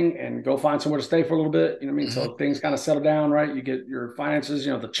that thing, and go find somewhere to stay for a little bit. You know what I mean? Hmm. So things kind of settle down, right? You get your finances.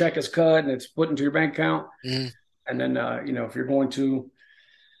 The check is cut and it's put into your bank account. Hmm. And then if you're going to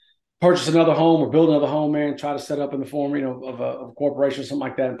purchase another home or build another home, man, try to set up in the form, of a corporation or something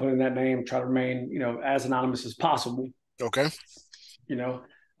like that and put in that name, try to remain, as anonymous as possible, Okay. you know,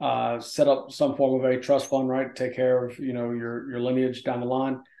 set up some form of a trust fund, right? Take care of, your lineage down the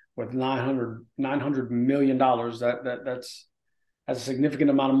line with $900 million. That's a significant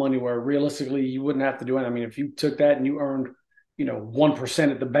amount of money where realistically you wouldn't have to do anything. I mean, if you took that and you earned,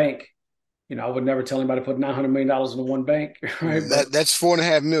 1% at the bank, I would never tell anybody to put $900 million in one bank, right? But That's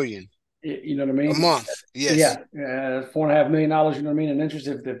 4.5 million you know what I a mean? month. Yes. Yeah, $4.5 million. You know what I mean? In interest,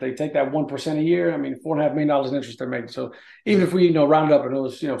 if they take that 1% a year, I mean, $4.5 million in interest they're making. So even if we round it up and it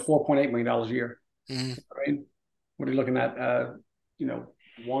was $4.8 million a year, Hmm. right? What are you looking at?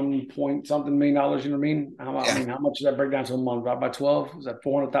 1 point something $1 million. You know what I mean? I Yeah. mean, how much does that break down to a month? Right by 12? Is that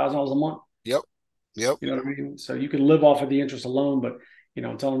 $400,000 a month? Yep. Yep. You know what I mean? So you can live off of the interest alone, but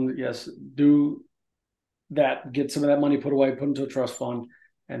I'm telling them, yes, do that, get some of that money put away, put into a trust fund,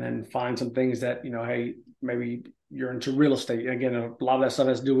 and then find some things that hey, maybe you're into real estate. Again, a lot of that stuff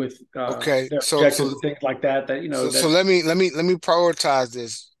has to do with Okay. their So objectives so and things like that. That so that let me prioritize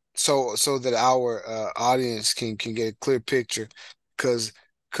this so that our audience can get a clear picture, because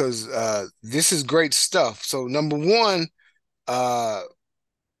this is great stuff. So number one, uh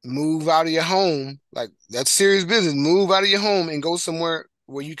move out of your home. Like, that's serious business. Move out of your home and go somewhere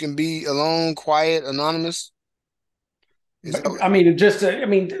where you can be alone, quiet, anonymous. Is But, that I mean,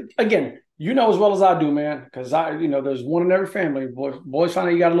 again, as well as I do, man, because there's one in every family. Boys find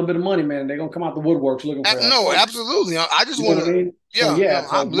out you got a little bit of money, man. They're gonna come out the woodworks looking for you. Like, no, oh, absolutely. I just you know want what I to, mean? So yeah, yeah, no,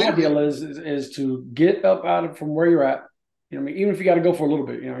 I so my believe it. deal is to get up out of from where you're at. I mean, even if you got to go for a little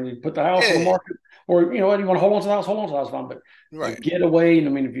bit, you put the house on the Yeah. market, or you know what, you want to hold on to the house, hold on to the house, fine. But Right. get away. And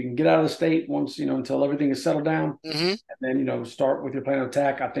I mean, if you can get out of the state once, until everything is settled down, Hmm. and then start with your plan of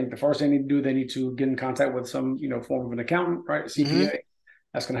attack. I think the first thing they need to do, they need to get in contact with some form of an accountant, right? Hmm. CPA.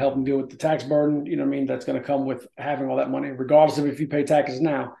 That's going to help them deal with the tax burden. You know what I mean? That's going to come with having all that money, regardless of if you pay taxes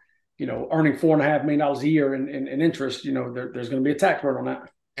now. Earning $4.5 million a year in interest. There's going to be a tax burden on that.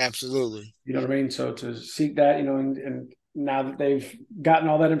 Absolutely. You know what I mean? So to seek that, and now that they've gotten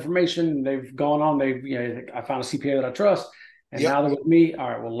all that information, they've gone on, I found a CPA that I trust, and Yep. now they're with me. All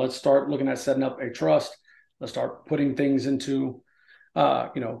right, well, let's start looking at setting up a trust. Let's start putting things into,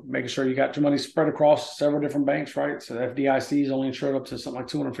 making sure you got your money spread across several different banks, right? So the FDIC is only insured up to something like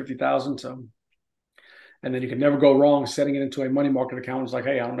 250,000. So, and then you can never go wrong setting it into a money market account. It's like,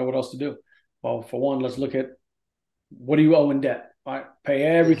 hey, I don't know what else to do. Well, for one, let's look at what do you owe in debt. All right, pay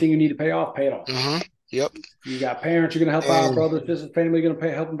everything you need to pay off, pay it off. Uh-huh. Yep. You got parents you're going to help out, And, brothers, sisters, family, you're going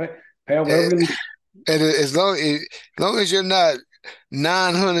to help them pay out whatever and you're going to do. as long as you're not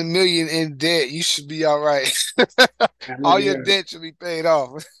 900 million in debt, you should be all right. And look All at your here. debt should be paid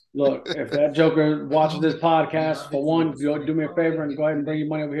off. Look, if that Joker watches this podcast, for one, do me a favor and go ahead and bring your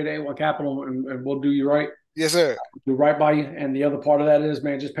money over here to EightOne Capital, and we'll do you right. Yes, sir. Do right by you. And the other part of that is,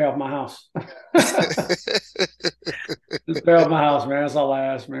 man, just pay off my house. Just pay off my house, man. That's all I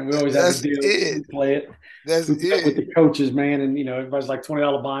ask, man. We always have a That's deal. it. We play it. That's We play with it. the coaches, man, and everybody's like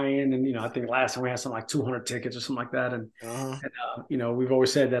 $20 buy-in, and I think last time we had something like 200 tickets or something like that, and Uh-huh. we've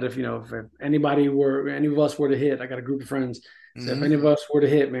always said that if any of us were to hit, I got a group of friends. So if Hmm. any of us were to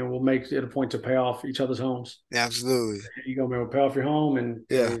hit, man, we'll make it a point to pay off each other's homes. Absolutely. Here you go, man. We'll pay off your home, and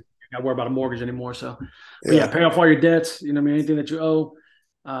Yeah. you got to worry about a mortgage anymore. So, but yeah, Yeah. pay off all your debts. You know, what I mean, anything that you owe.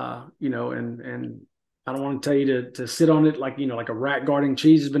 And I don't want to tell you to sit on it like a rat guarding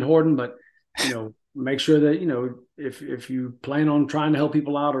cheese has been hoarding, but make sure that if you plan on trying to help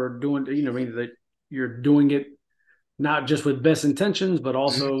people out or doing, I mean, that you're doing it not just with best intentions, but Mhm.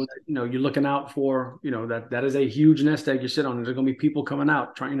 also you're looking out for that is a huge nest egg you're sitting on. There's going to be people coming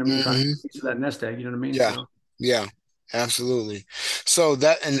out trying, trying to Hmm. get to that nest egg. You know what I mean? Yeah. So Yeah. Absolutely. So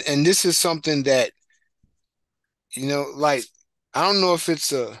that and this is something that, like, I don't know if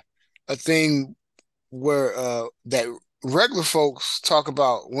it's a thing where that regular folks talk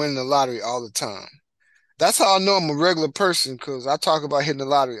about winning the lottery all the time. That's how I know I'm a regular person, because I talk about hitting the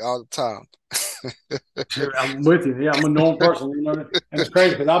lottery all the time. sure, I'm with you. Yeah, I'm a normal person. And it's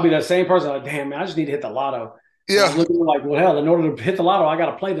crazy because I'll be that same person. Like, damn, man, I just need to hit the lotto. And I'm Yeah, looking like, well, hell, in order to hit the lotto, I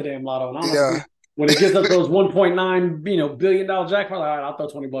got to play the damn lotto. And I'm like, yeah, man, when it gets up those 1.9, billion-dollar jackpot, all right, I'll throw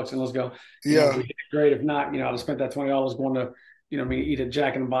 20 bucks and let's go. If yeah. we hit it, great. If not, I'd have spent that $20 going to, eat a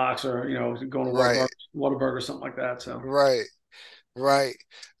Jack in the Box or, going to Right, Whataburger or something like that. So, right, right.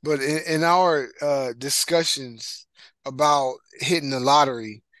 But in our discussions about hitting the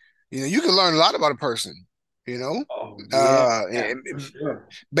lottery, you can learn a lot about a person, you know, oh, yeah, uh, yeah, and for sure.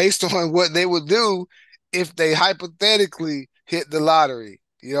 based on what they would do if they hypothetically hit the lottery.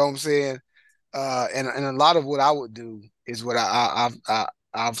 You know what I'm saying? And a lot of what I would do is what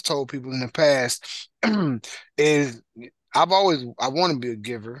I've told people in the past is I want to be a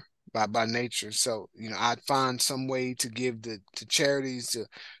giver by nature. So I'd find some way to give to charities, to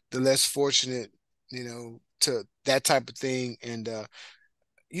the less fortunate, to that type of thing. And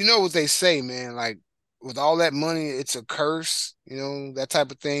you know what they say, man, like, with all that money, it's a curse, that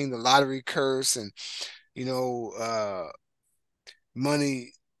type of thing, the lottery curse. And you know,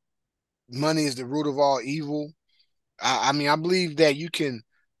 money money is the root of all evil. I mean, I believe that you can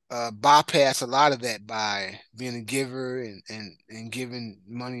bypass a lot of that by being a giver and giving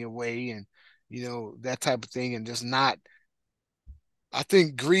money away, and that type of thing, and just not. I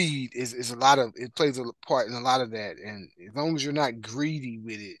think greed is a lot of it, plays a part in a lot of that, and as long as you're not greedy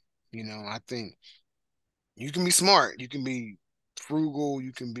with it, I think you can be smart, you can be frugal,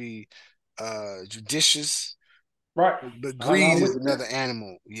 you can be judicious, Right. but No, greed I'm with is you, man. another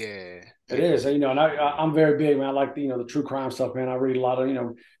animal. Yeah, It yeah, is, and I'm very big, man. I like the true crime stuff, man. I read a lot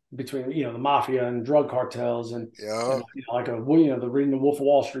of between the mafia and drug cartels, and yeah, like the reading the Wolf of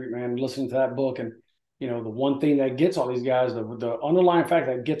Wall Street, man. Listening to that book, and the one thing that gets all these guys, the underlying fact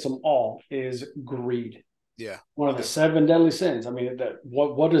that gets them all is greed. yeah, One of the yeah, seven deadly sins. I mean, that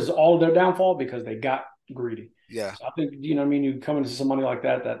what is all of their downfall because they got greedy. yeah, So I think what I mean. You come into somebody like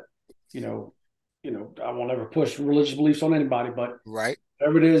that you know I won't ever push religious beliefs on anybody, but right,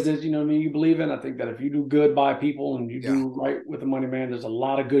 whatever it is that you believe in, I think that if you do good by people and you yeah, do right with the money, man, there's a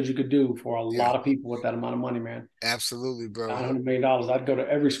lot of good you could do for a yeah, lot of people with that amount of money, man. absolutely, bro. $900 million. I'd go to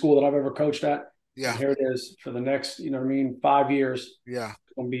every school that I've ever coached at, and Yeah, here it is for the next, 5 years. yeah,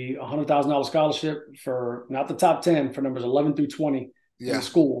 It's going to be $100,000 scholarship for not the top 10, for numbers 11 through 20 in the yeah,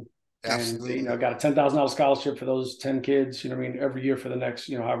 school. and Absolutely. got a $10,000 scholarship for those 10 kids. Every year for the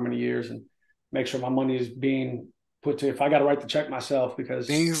next however many years, and make sure my money is being put to. If I got to write the check myself, because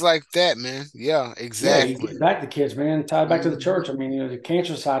Things like that, man. Yeah, yeah, you exactly. get back to kids, man. Tie it back to the Hmm. church. I mean, the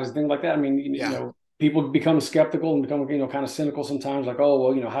cancer side is things like that. I mean, Yeah, people become skeptical and become, kind of cynical sometimes. Like, oh,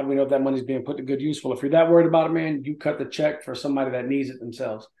 well, how do we know if that money's being put to good use? Well, if you're that worried about it, man, you cut the check for somebody that needs it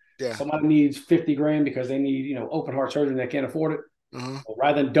themselves. yeah. Somebody needs 50 grand because they need, open heart surgery and they can't afford it. Uh-huh. Well,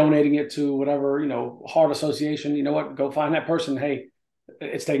 rather than donating it to whatever, heart association, you know what? Go find that person. Hey,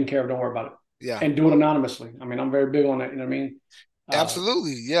 it's taken care of. Don't worry about it. Yeah. And do it anonymously. I mean, I'm very big on that. You know what I mean? Uh,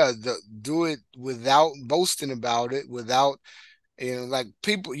 Absolutely. Yeah. Do it without boasting about it, without, like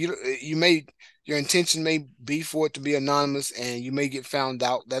people, you may, your intention may be for it to be anonymous and you may get found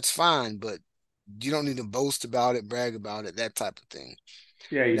out. That's fine, but you don't need to boast about it, brag about it, that type of thing.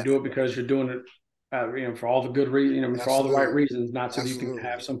 Yeah, you Yeah, do it because you're doing it, for all the good reasons, for all the right absolutely. reasons, not so that you can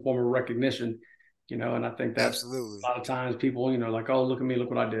have Absolutely. some form of recognition, and I think that a Absolutely. lot of times people, like, oh, look at me, look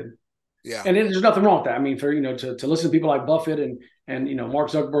what I did. Yeah. And there's nothing wrong with that. I mean, for, to listen to people like Buffett and, Mark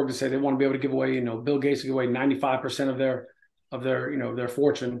Zuckerberg to say they want to be able to give away, Bill Gates to give away 95% of their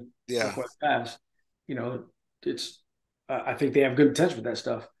fortune Yeah. before they pass, you know, it's, I think they have good intention with that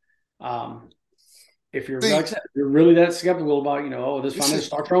stuff. Um, if you're, like See, I said, if you're really that skeptical about, oh, this this foundation, is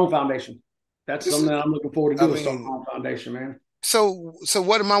start your own foundation. That's this something is that I'm looking forward to I do, is start my mean, own foundation, man. so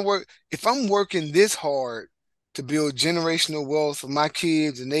what am I work if I'm working this hard to build generational wealth for my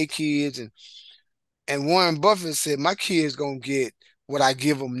kids and their kids, and Warren Buffett said my kids gonna get what I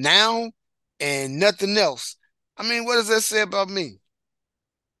give them now and nothing else. I mean, what does that say about me?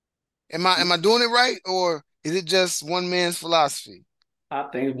 Am I doing it right, or is it just one man's philosophy? I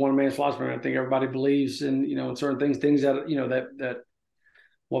think it's one man's philosophy. I think everybody believes in, in certain things that, that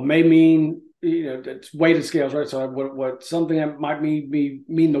what may mean, it's weighted scales, right? So what something that might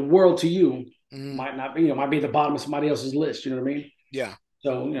mean the world to you Hmm. might not be, might be at the bottom of somebody else's list. You know what I mean? Yeah,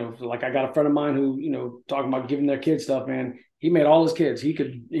 So, like, I got a friend of mine who, talking about giving their kids stuff, man. He made all his kids. He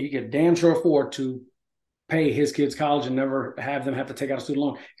could damn sure afford to pay his kids college and never have them have to take out a student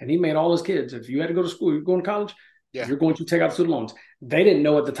loan. And he made all his kids. If you had to go to school, you're going to college, yeah, you're going to take out student loans. They didn't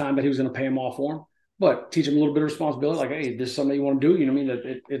know at the time that he was going to pay them all for them, but teach them a little bit of responsibility. Like, hey, this is something you want to do. You know what I mean?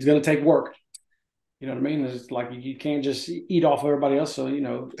 That it's going to take work. You know what I mean? It's like you can't just eat off of everybody else. So,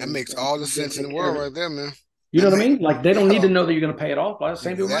 that makes all the it's going sense to in the take care world of it. right there, man. You That know what I make mean? Like, they don't need to Yeah, know that you're going to pay it off. Like,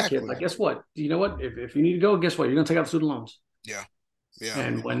 same thing with my kids. exactly. Like, guess what? You know what? If you need to go, guess what? You're going to take out student loans. Yeah, yeah,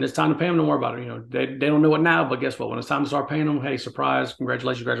 And when it's time to pay them, don't worry about it. They don't know it now, but guess what? When it's time to start paying them, hey, surprise,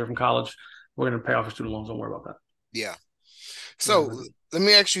 congratulations, you graduated from college. We're going to pay off your student loans. Don't worry about that. yeah. Yeah, So let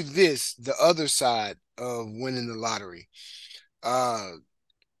me ask you this: the other side of winning the lottery. Uh,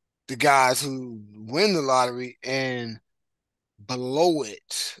 the guys who win the lottery and blow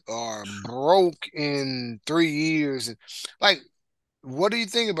it or broke in 3 years, and like, what do you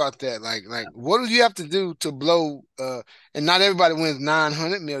think about that? Like, what do you have to do to blow? And not everybody wins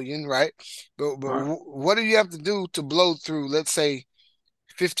 900 million, right? But all right. what do you have to do to blow through? Let's say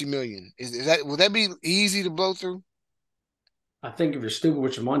 50 million. Is that would that be easy to blow through? I think if you're stupid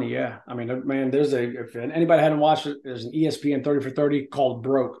with your money, yeah. I mean, man, if anybody hadn't watched it, there's an ESPN 30 for 30 called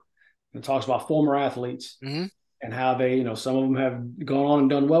Broke. It talks about former athletes Hmm. and how they, some of them have gone on and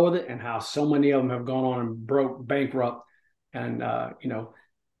done well with it, and how so many of them have gone on and broke bankrupt. And,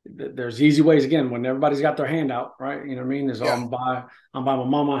 there's easy ways, again, when everybody's got their hand out, right? You know what I mean? There's, oh, Yeah, I'm buying my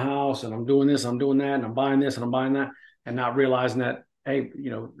mama a house, and I'm doing this, I'm doing that, and I'm buying this and I'm buying that, and not realizing that, hey,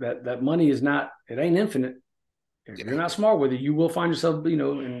 that money is not, it ain't infinite. If yeah, you're not smart with it, you will find yourself,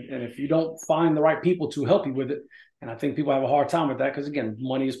 and if you don't find the right people to help you with it, and I think people have a hard time with that, because again,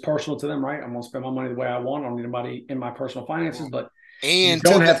 money is personal to them, right? I'm going to spend my money the way I want. I don't need anybody in my personal finances, well, but if you and to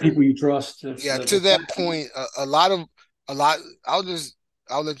don't the have people you trust, yeah, to that point, a lot. I'll just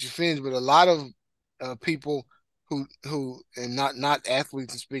I'll let you finish, but a lot of people and not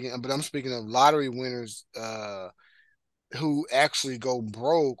athletes speaking, but I'm speaking of lottery winners who actually go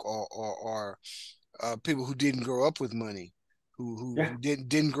broke, or people who didn't grow up with money, yeah, who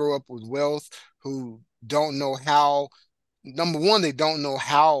didn't grow up with wealth, who don't know how. Number one, they don't know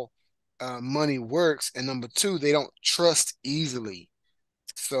how money works, and number two, they don't trust easily.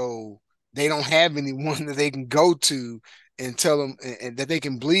 So they don't have anyone that they can go to and tell them, and that they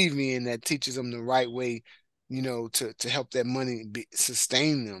can believe in, that teaches them the right way, to help that money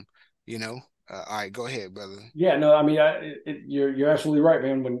sustain them. You know. All right, go ahead, brother. yeah, no, I mean, you're absolutely right,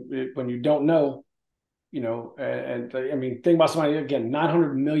 man. When you don't know, I mean, think about somebody, again,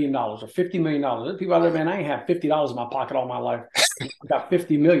 $900 million or $50 million. There's people out there, man. I ain't had $50 in my pocket all my life. I got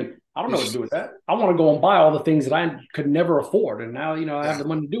 50 million. I don't know what to do with that. I want to go and buy all the things that I could never afford, and now I have Yeah, the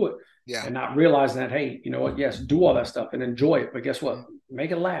money to do it. Yeah. and not realizing that, hey, you know what? Yes, do all that stuff and enjoy it. But guess what? Mhm.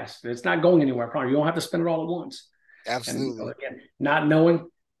 Make it last. It's not going anywhere. I promise. You don't have to spend it all at once. And Absolutely. again, not knowing,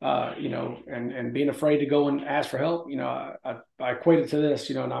 and being afraid to go and ask for help. I equate it to this.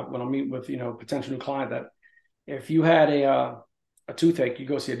 When I meet with potential new client, that if you had a toothache, you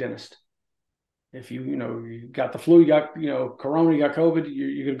go see a dentist. If you got the flu, you got corona, you got COVID,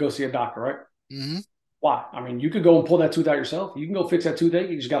 you're gonna go see a doctor, right? Hmm. Why? I mean, you could go and pull that tooth out yourself. You can go fix that toothache.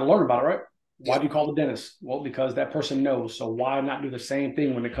 You just got to learn about it, right? Why Yep. do you call the dentist? Well, because that person knows. So why not do the same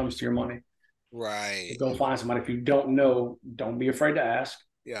thing when it comes to your money? Right. Go find somebody. If you don't know, don't be afraid to ask.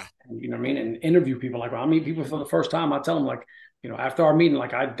 Yeah. You know what I mean? And interview people. Like when I meet people for the first time, I tell them like, after our meeting,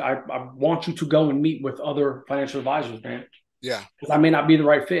 like I want you to go and meet with other financial advisors, man. Yeah. Because I may not be the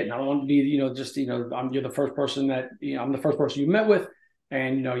right fit, and I don't want to be, you're the first person that I'm the first person you met with,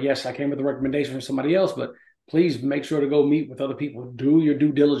 and yes, I came with a recommendation from somebody else, but please make sure to go meet with other people. Do your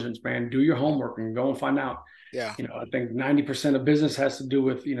due diligence, man. Do your homework and go and find out. Yeah. I think 90% of business has to do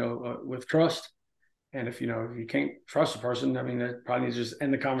with with trust, and if if you can't trust a person, I mean, that probably needs to just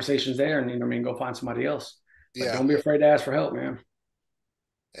end the conversations there, and go find somebody else. But Yeah. don't be afraid to ask for help, man.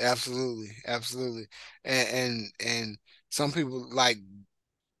 Absolutely. Absolutely. And some people like,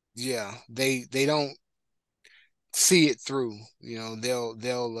 yeah, they don't see it through.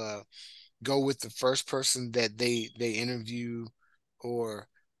 They'll go with the first person that they interview, or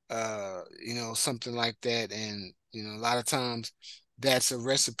something like that. And a lot of times that's a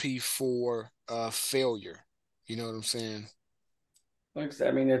recipe for failure. You know what I'm saying? Like I said,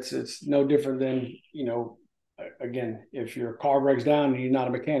 I mean, it's no different than again, if your car breaks down and you're not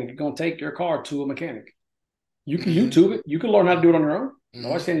a mechanic, you're gonna take your car to a mechanic. You can Hmm. YouTube it. You can learn how to do it on your own. Hmm.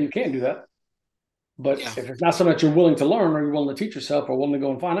 Nobody's saying you can't do that. But Yeah. if it's not something that you're willing to learn, or you're willing to teach yourself, or willing to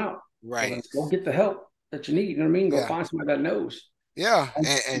go and find out, well, then Right. go get the help that you need. You know what I mean? Go Yeah. find somebody that knows. Yeah.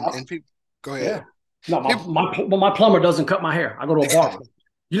 And And people go ahead. yeah, no, People my plumber doesn't cut my hair. I go to a barber.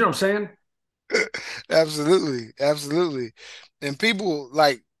 You know what I'm saying? absolutely. Absolutely. And people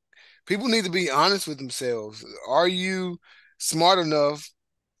need to be honest with themselves. Are you smart enough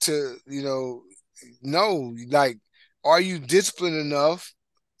to, no, like, are you disciplined enough?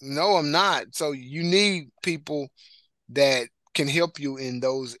 No, I'm not. So you need people that can help you in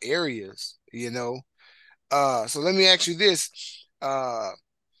those areas. So let me ask you this. Uh,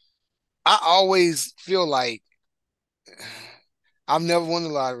 I always feel like I've never won the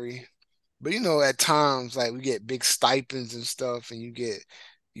lottery, but at times like we get big stipends and stuff, and you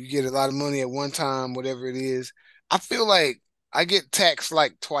get a lot of money at one time, whatever it is. I feel like I get taxed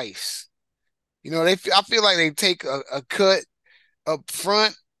like twice. I feel like they take a cut up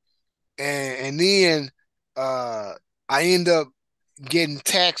front, and then uh I end up getting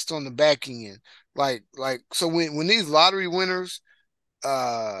taxed on the back end. So when these lottery winners,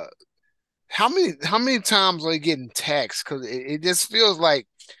 uh how many times are they getting taxed? Because it just feels like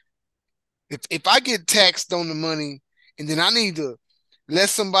if I get taxed on the money and then I need to let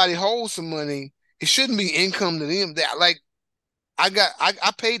somebody hold some money, it shouldn't be income to them. That like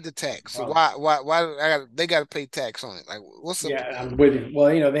I paid the tax, so Brother. why they got to pay tax on it? Like, what's up with Yeah, that? I'm with you.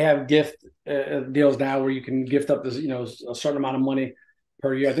 Well, they have gift deals now where you can gift up this, a certain amount of money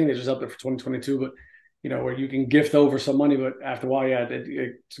per year. I think they just upped it for 2022, but where you can gift over some money, but after a while, yeah,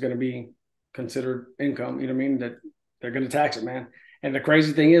 it's going to be considered income. You know what I mean? That they're going to tax it, man. And the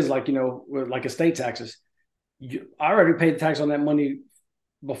crazy thing is, like with like estate taxes, I already paid the tax on that money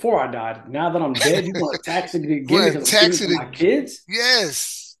before I died. Now that I'm dead, you want to tax it again Want to because I'm giving tax it to it? my kids?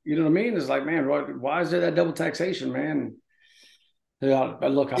 Yes. You know what I mean? It's like, man, why is there that double taxation, man? Yeah,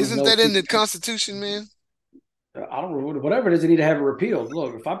 but look, I'm Isn't no that in the future. Constitution, man? I don't know whatever it is. They need to have it repealed.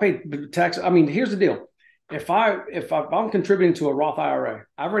 Look, if I pay tax, I mean, here's the deal: if I'm contributing to a Roth IRA,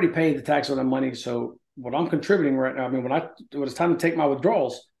 I've already paid the tax on that money. So what I'm contributing right now, I mean, when it's time to take my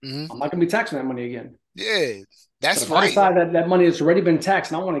withdrawals, Hmm. I'm not going to be taxing that money again. Yeah, But that's if I right. decide that that money has already been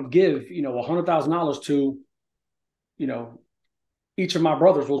taxed and I want to give, $100,000 to, you know, each of my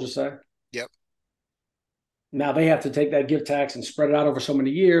brothers, we'll just say, Yep. now they have to take that gift tax and spread it out over so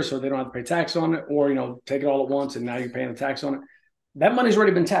many years so they don't have to pay tax on it, or take it all at once and now you're paying the tax on it. That money's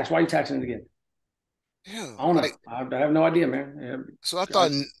already been taxed. Why are you taxing it again? Yeah. I don't know. Like, I have no idea, man. so I I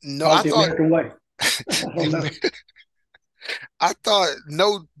thought no, call I it the thought American way. I don't know. the I thought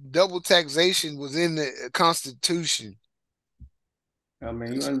no double taxation was in the Constitution. I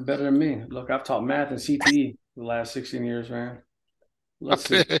mean, you ain't better than me. Look, I've taught math and CTE the last 16 years, man. Let's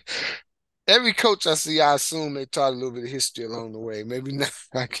see. Every coach I see, I assume they taught a little bit of history along the way. Maybe not.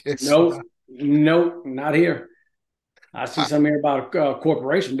 I guess not. Nope. Nope. Not here. I see I, some here about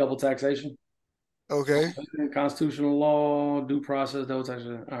corporation double taxation. Okay. Constitutional law, due process, those types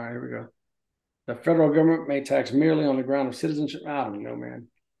of. All right, here we go. The federal government may tax merely on the ground of citizenship. I don't know, man.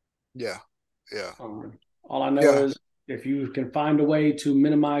 Yeah. Yeah. All I know Yeah. is if you can find a way to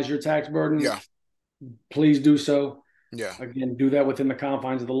minimize your tax burden, Yeah. please do so. Yeah. Again, do that within the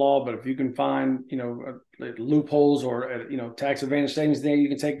confines of the law. But if you can find, loopholes or tax advantage savings there you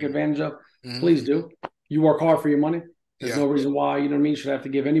can take advantage of, Hmm. please do. You work hard for your money. There's Yeah. no reason why you should have to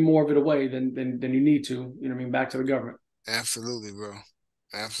give any more of it away than you need to. Back to the government. Absolutely, bro.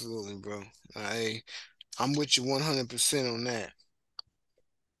 Absolutely, bro. Hey, I'm with you 100% on that.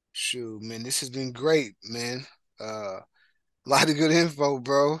 Shoot, man, this has been great, man. A lot of good info,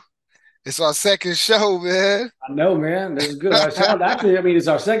 bro. It's our second show, man. I know, man. This is good. Actually, it's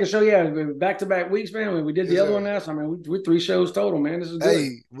our second show. Yeah, back to back weeks, man. We did the Yes, other sir. one now. So, we're 3 shows total, man. This is good. Hey,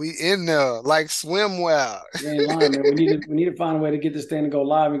 we in there like swimwear. You ain't lying, man. We need to find a way to get this thing to go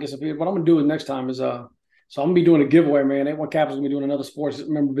live and get some people. What I'm gonna do is next time is so I'm gonna be doing a giveaway, man. $8-1 Capital's gonna be doing another sports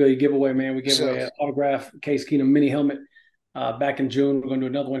memorabilia giveaway, man. We gave Sure. away an autograph Case Keenum mini helmet back in June. We're gonna do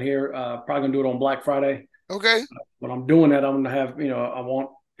another one here. Probably gonna do it on Black Friday. Okay. When I'm doing that, I'm gonna have I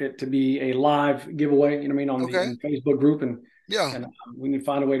want it to be a live giveaway. On the Okay. in Facebook group Yeah. and we need to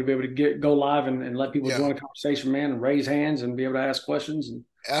find a way to be able to go live and let people Yeah. join the conversation, man, and raise hands and be able to ask questions and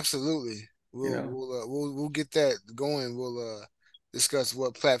Absolutely. you We'll know. we'll uh, we'll we'll get that going. We'll discuss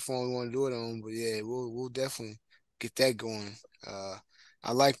what platform we want to do it on. But yeah, we'll definitely get that going. Uh,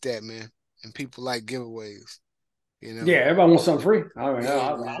 I like that, man. And people like giveaways. You know. Yeah, everybody wants something free. Yeah,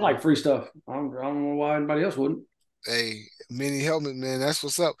 I like man. free stuff. I don't know why anybody else wouldn't. Hey, mini helmet, man. That's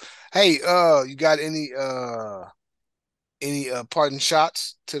what's up. Hey, you got any parting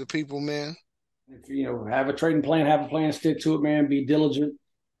shots to the people, man? If have a trading plan, have a plan, stick to it, man. Be diligent.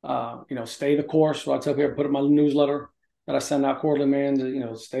 Stay the course. So I tell people, put in my newsletter that I send out quarterly, man.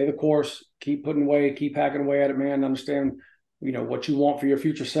 To, stay the course. Keep putting away. Keep hacking away at it, man. Understand, what you want for your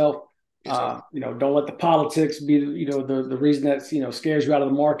future self. Yes, sir. Don't let the politics be, the reason that scares you out of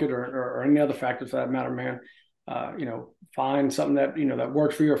the market or any other factor for that matter, man. Find something that that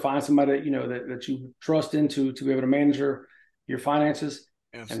works for you, or find somebody that you trust into to be able to manage your finances.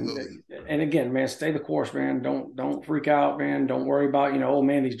 And Absolutely. and again, man, stay the course, man. Don't freak out, man. Don't worry about oh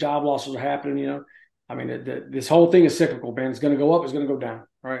man, these job losses are happening. This whole thing is cyclical, man. It's going to go up, it's going to go down,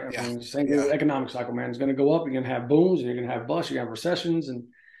 right? Yeah. Same thing Yeah. with economic cycle, man. It's going to go up. You're going to have booms, and you're going to have busts. You're going to have recessions, and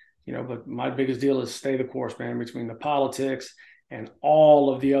But my biggest deal is stay the course, man. Between the politics and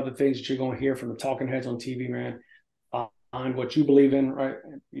all of the other things that you're going to hear from the talking heads on TV, man. Find what you believe in, right?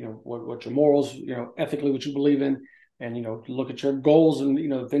 What your morals, ethically what you believe in, and look at your goals and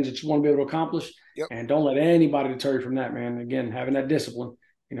the things that you want to be able to accomplish, Yep. and don't let anybody deter you from that, man. Again, having that discipline,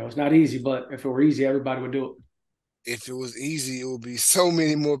 it's not easy, but if it were easy, everybody would do it. If it was easy, it would be so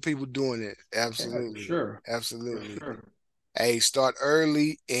many more people doing it. Yeah, for Absolutely. sure, for Absolutely. sure. Hey, start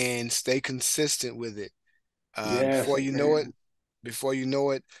early and stay consistent with it. Yes, Before you know it, man. before you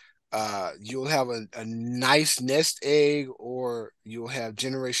know it, you'll have a nice nest egg, or you'll have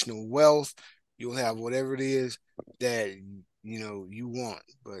generational wealth. You'll have whatever it is that you want.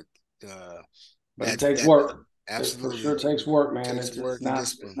 But But it that takes that work. It for absolutely sure takes work, man. takes It's work and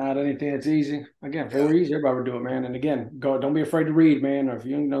it's discipline. not anything that's easy. Again, if it Yeah, were easy, everybody would do it, man. And again, don't be afraid to read, man. Or if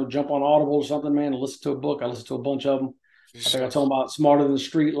you jump on Audible or something, man, and listen to a book. I listened to a bunch of them. for I think I sure. told them about Smarter Than the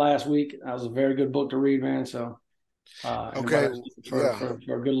Street last week. That was a very good book to read, man. So anybody Okay. that's looking Yeah. for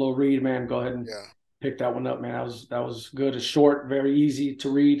a good little read, man, go ahead and Yeah. pick that one up, man. That was good. It's short, very easy to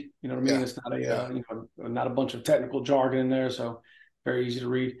read. You know what I mean? Yeah. It's not Yeah. not a bunch of technical jargon in there, so very easy to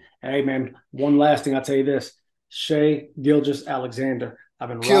read. And hey, man, one last thing, I'll tell you this: Shea Gilgis Alexander. I've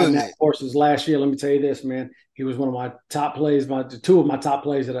been riding Killing that it. horse since last year. Let me tell you this, man. He was one of my top plays, my two of my top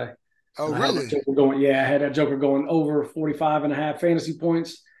plays today. Oh, And I had that really? Joker going. Yeah, I had that Joker going over 45 and a half fantasy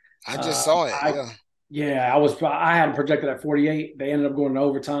points. I just Uh, saw it. I Yeah. yeah, I had him projected at 48. They ended up going to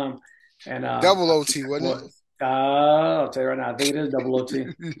overtime, and Double OT, wasn't what? I'll tell you right now, I think it is double OT.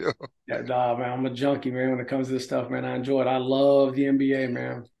 it? Yeah. Yeah, nah, man, I'm a junkie, man. When it comes to this stuff, man, I enjoy it. I love the NBA,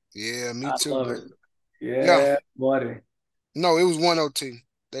 man. Yeah, me I too, love bro. it. Yeah. Yeah, buddy. No, it was one OT.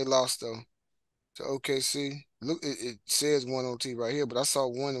 They lost though to OKC. Look, it says one OT right here, but I saw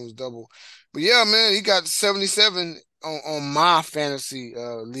one that was double. But yeah, man, he got 77 on my fantasy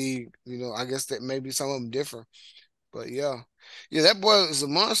league. I guess that maybe some of them different. But yeah. Yeah, that boy is a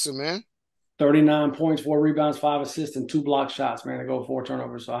monster, man. 39 points, 4 rebounds, 5 assists, and 2 block shots, man. They go 4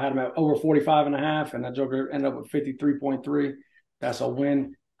 turnovers. So I had him at over 45 and a half, and that Joker ended up with 53.3. That's a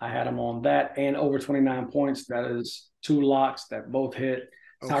win. I had him on that and over 29 points. That is 2 locks that both hit.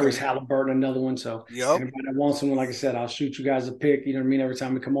 Tyrese Okay. Halliburton, another one. So Yup. anybody that wants someone, like I said, I'll shoot you guys a pick. You know what I mean? Every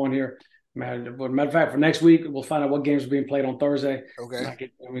time we come on here, Matter of fact, for next week, we'll find out what games are being played on Thursday, and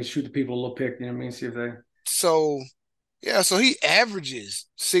Okay. shoot the people a little pick. You know what I mean? See if they. So yeah, so he averages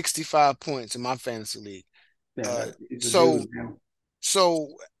 65 points in my fantasy league. Yeah, Uh, he's a so dude, man. so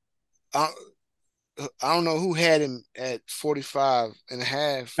I I don't know who had him at 45 and a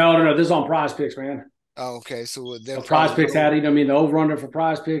half. No. This is on Prize Picks, man. Oh, okay, so they're So Prize probably Picks had, low. you know, what I mean, the over under for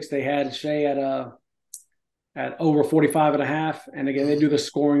Prize Picks, they had Shea at over 45 and a half. And again, they Mhm. do the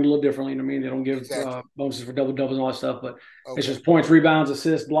scoring a little differently. You know what I mean? They don't give Exactly. bonuses for double doubles and all that stuff, but it's Okay. just points, rebounds,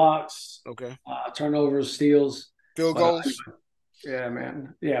 assists, blocks, Okay. turnovers, steals. Field But goals. yeah,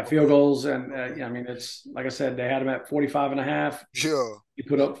 man. Yeah, field Okay. goals. And Okay. yeah, I mean, it's like I said, they had him at 45 and a half. Sure. He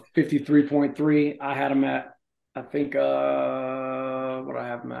put up 53.3. I had him at, I think, what I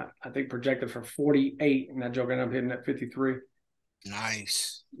have him at? I think projected for 48, and that joke ended up hitting at 53.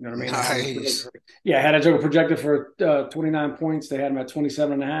 Nice. You know what I mean? I had him Nice. yeah, I had that joke projected for 29 points. They had him at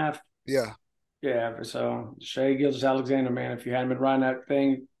 27 and a half. Yeah. Yeah, so Shea Gilgis Alexander, man, if you hadn't been riding that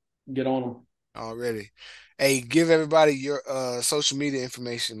thing, get on him. Already. Hey, give everybody your social media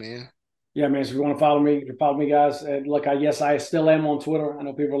information, man. Yeah, man. So if you want to follow me, you can follow me, guys. And look, yes, I still am on Twitter. I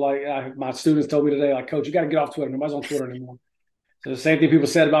know people are like, my students told me today, like, Coach, you got to get off Twitter. Nobody's on Twitter anymore. So the same thing people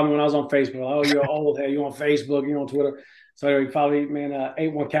said about me when I was on Facebook. Like, oh, you're old. Hey, you're on Facebook. You're on Twitter. So anyway, follow me, man.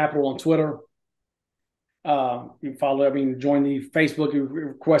 EightOne Capital on Twitter. You follow. I mean, join the Facebook. You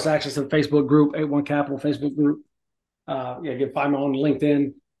request access to the Facebook group, EightOne Capital Facebook group. Yeah, get find me on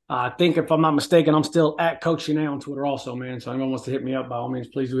LinkedIn. I think if I'm not mistaken, I'm still at Coach Chinea on Twitter also, man. So anyone wants to hit me up, by all means,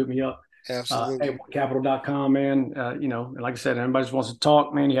 please do hit me up. Absolutely. Capital.com, man. You know, like I said, anybody just wants to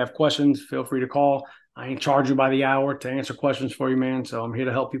talk, man, you have questions, feel free to call. I ain't charge you by the hour to answer questions for you, man. So I'm here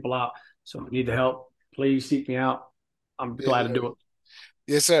to help people out. So if you need the help, please seek me out. I'm Yes, glad to sir. do it.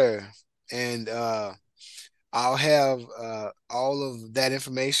 Yes, sir. And I'll have all of that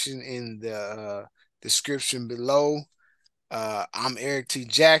information in the description below. I'm Erik T.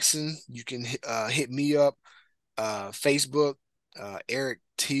 Jackson. You can hit me up. Facebook, Erik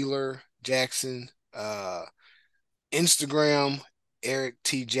Teeler Jackson. Instagram, Erik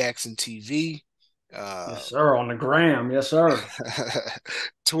T. Jackson TV. Uh, Yes, sir. On the gram. Yes, sir.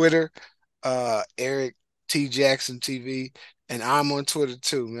 Twitter, Erik T. Jackson TV. And I'm on Twitter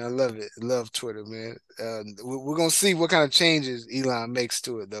too, man. I love it. I love Twitter, man. We're gonna see what kind of changes Elon makes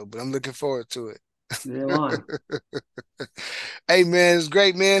to it, though. But I'm looking forward to it. You're lying. Hey, man, it's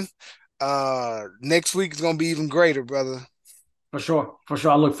great, man. Next week is gonna be even greater, brother. For sure. For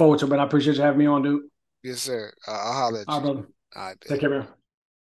sure. I look forward to it, but I appreciate you having me on, dude. Yes, sir. I'll holler at All you. right, brother. All right, bet. Take care, man.